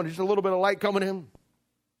up, and just a little bit of light coming to him.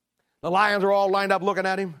 The lions are all lined up looking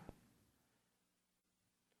at him.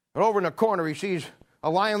 And over in the corner, he sees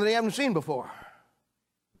a lion that he hasn't seen before.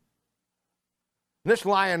 This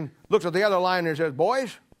lion looks at the other lion and says,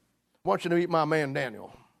 boys, I want you to meet my man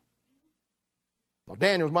Daniel. Well,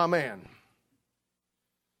 Daniel's my man.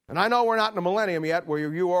 And I know we're not in the millennium yet where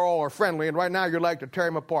you all are friendly, and right now you'd like to tear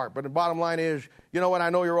him apart. But the bottom line is, you know what,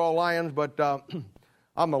 I know you're all lions, but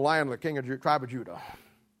I'm the lion of the king of the tribe of Judah.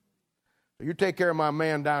 So you take care of my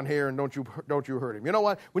man down here and don't you hurt him. You know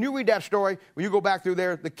what? When you read that story, when you go back through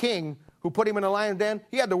there, the king who put him in the lion's den,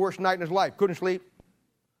 he had the worst night in his life. Couldn't sleep.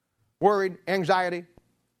 worried, anxiety,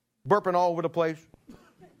 burping all over the place,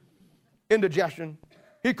 indigestion.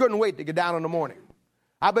 He couldn't wait to get down in the morning.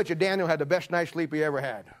 I bet you Daniel had the best night's sleep he ever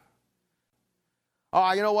had.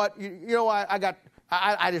 Oh, you know what?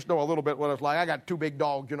 I just know a little bit what it's like. I got two big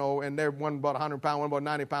dogs, and they're one about 100 pounds, one about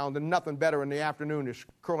 90 pounds, and nothing better in the afternoon is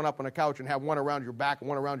curling up on the couch and have one around your back and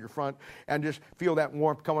one around your front and just feel that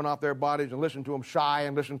warmth coming off their bodies and listen to them sigh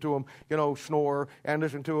and listen to them, snore and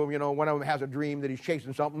listen to them, one of them has a dream that he's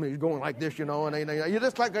chasing something and he's going like this, and you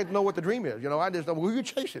just like to know what the dream is, I just know, who are you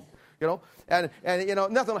chasing, and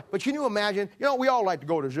nothing like, but can you imagine, we all like to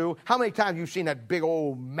go to the zoo. How many times have you seen that big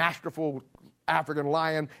old masterful African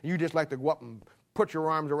lion and you just like to go up and put your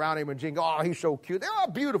arms around him and think, oh, he's so cute. They're all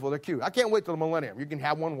beautiful. They're cute. I can't wait till the millennium. You can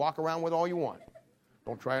have one walk around with all you want.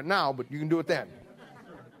 Don't try it now, but you can do it then.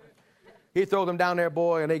 He throws them down there,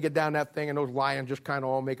 boy, and they get down that thing, and those lions just kind of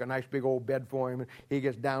all make a nice big old bed for him. And he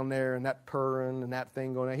gets down there, and that purring and that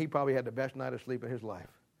thing going on. He probably had the best night of sleep of his life.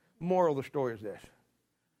 Moral of the story is this.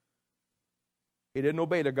 He didn't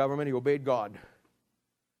obey the government. He obeyed God.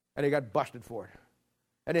 And he got busted for it.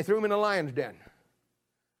 And they threw him in the lion's den.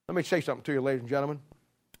 Let me say something to you, ladies and gentlemen.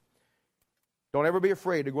 Don't ever be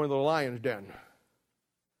afraid to go into the lion's den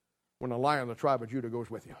when the lion of the tribe of Judah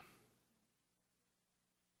goes with you.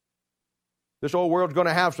 This old world's going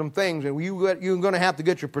to have some things, and you're going to have to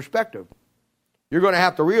get your perspective. You're going to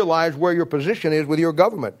have to realize where your position is with your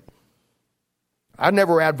government. I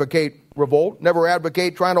never advocate revolt, never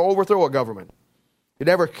advocate trying to overthrow a government. You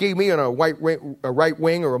never see me in a right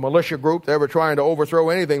wing or a militia group ever trying to overthrow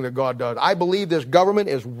anything that God does. I believe this government,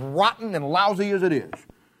 as rotten and lousy as it is,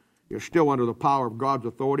 still under the power of God's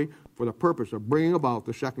authority for the purpose of bringing about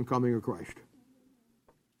the second coming of Christ.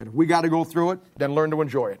 And if we got to go through it, then learn to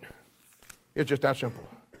enjoy it. It's just that simple.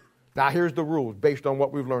 Now here's the rules based on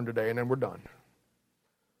what we've learned today, and then we're done.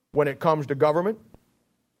 When it comes to government,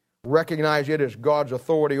 recognize it as God's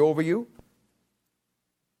authority over you.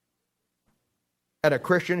 And a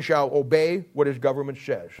Christian shall obey what his government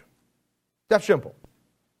says. That's simple.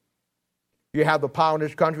 You have the power in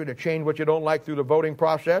this country to change what you don't like through the voting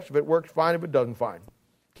process. If it works, fine. If it doesn't, fine.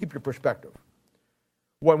 Keep your perspective.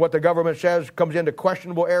 When what the government says comes into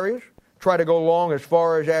questionable areas, try to go along as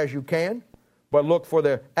far as you can, but look for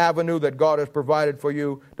the avenue that God has provided for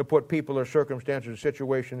you to put people or circumstances,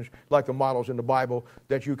 situations like the models in the Bible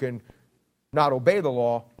that you can not obey the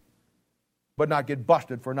law, but not get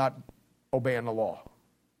busted for not obeying the law.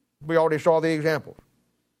 We already saw the examples.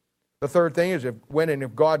 The third thing is if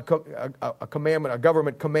God, a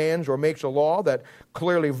government commands or makes a law that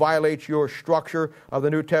clearly violates your structure of the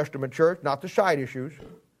New Testament church, not the side issues,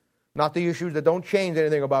 not the issues that don't change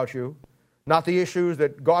anything about you, not the issues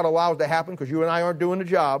that God allows to happen because you and I aren't doing the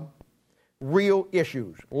job, real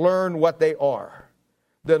issues. Learn what they are.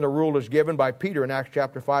 Then the rule is given by Peter in Acts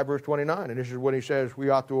chapter 5, verse 29, and this is when he says we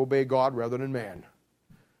ought to obey God rather than man.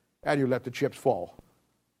 And you let the chips fall,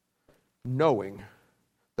 knowing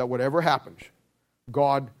that whatever happens,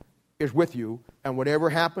 God is with you, and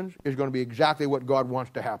whatever happens is going to be exactly what God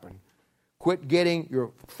wants to happen. Quit getting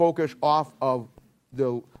your focus off of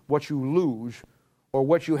what you lose or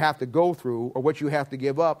what you have to go through or what you have to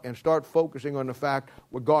give up, and start focusing on the fact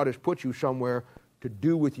what God has put you somewhere to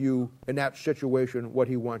do with you in that situation what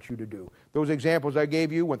he wants you to do. Those examples I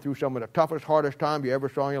gave you went through some of the toughest, hardest time you ever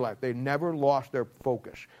saw in your life. They never lost their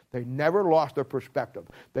focus. They never lost their perspective.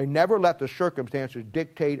 They never let the circumstances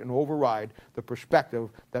dictate and override the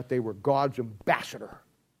perspective that they were God's ambassador.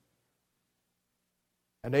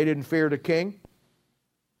 And they didn't fear the king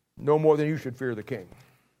no more than you should fear the king.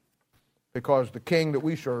 Because the king that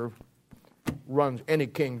we serve runs any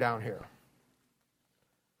king down here.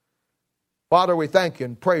 Father, we thank you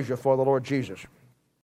and praise you for the Lord Jesus.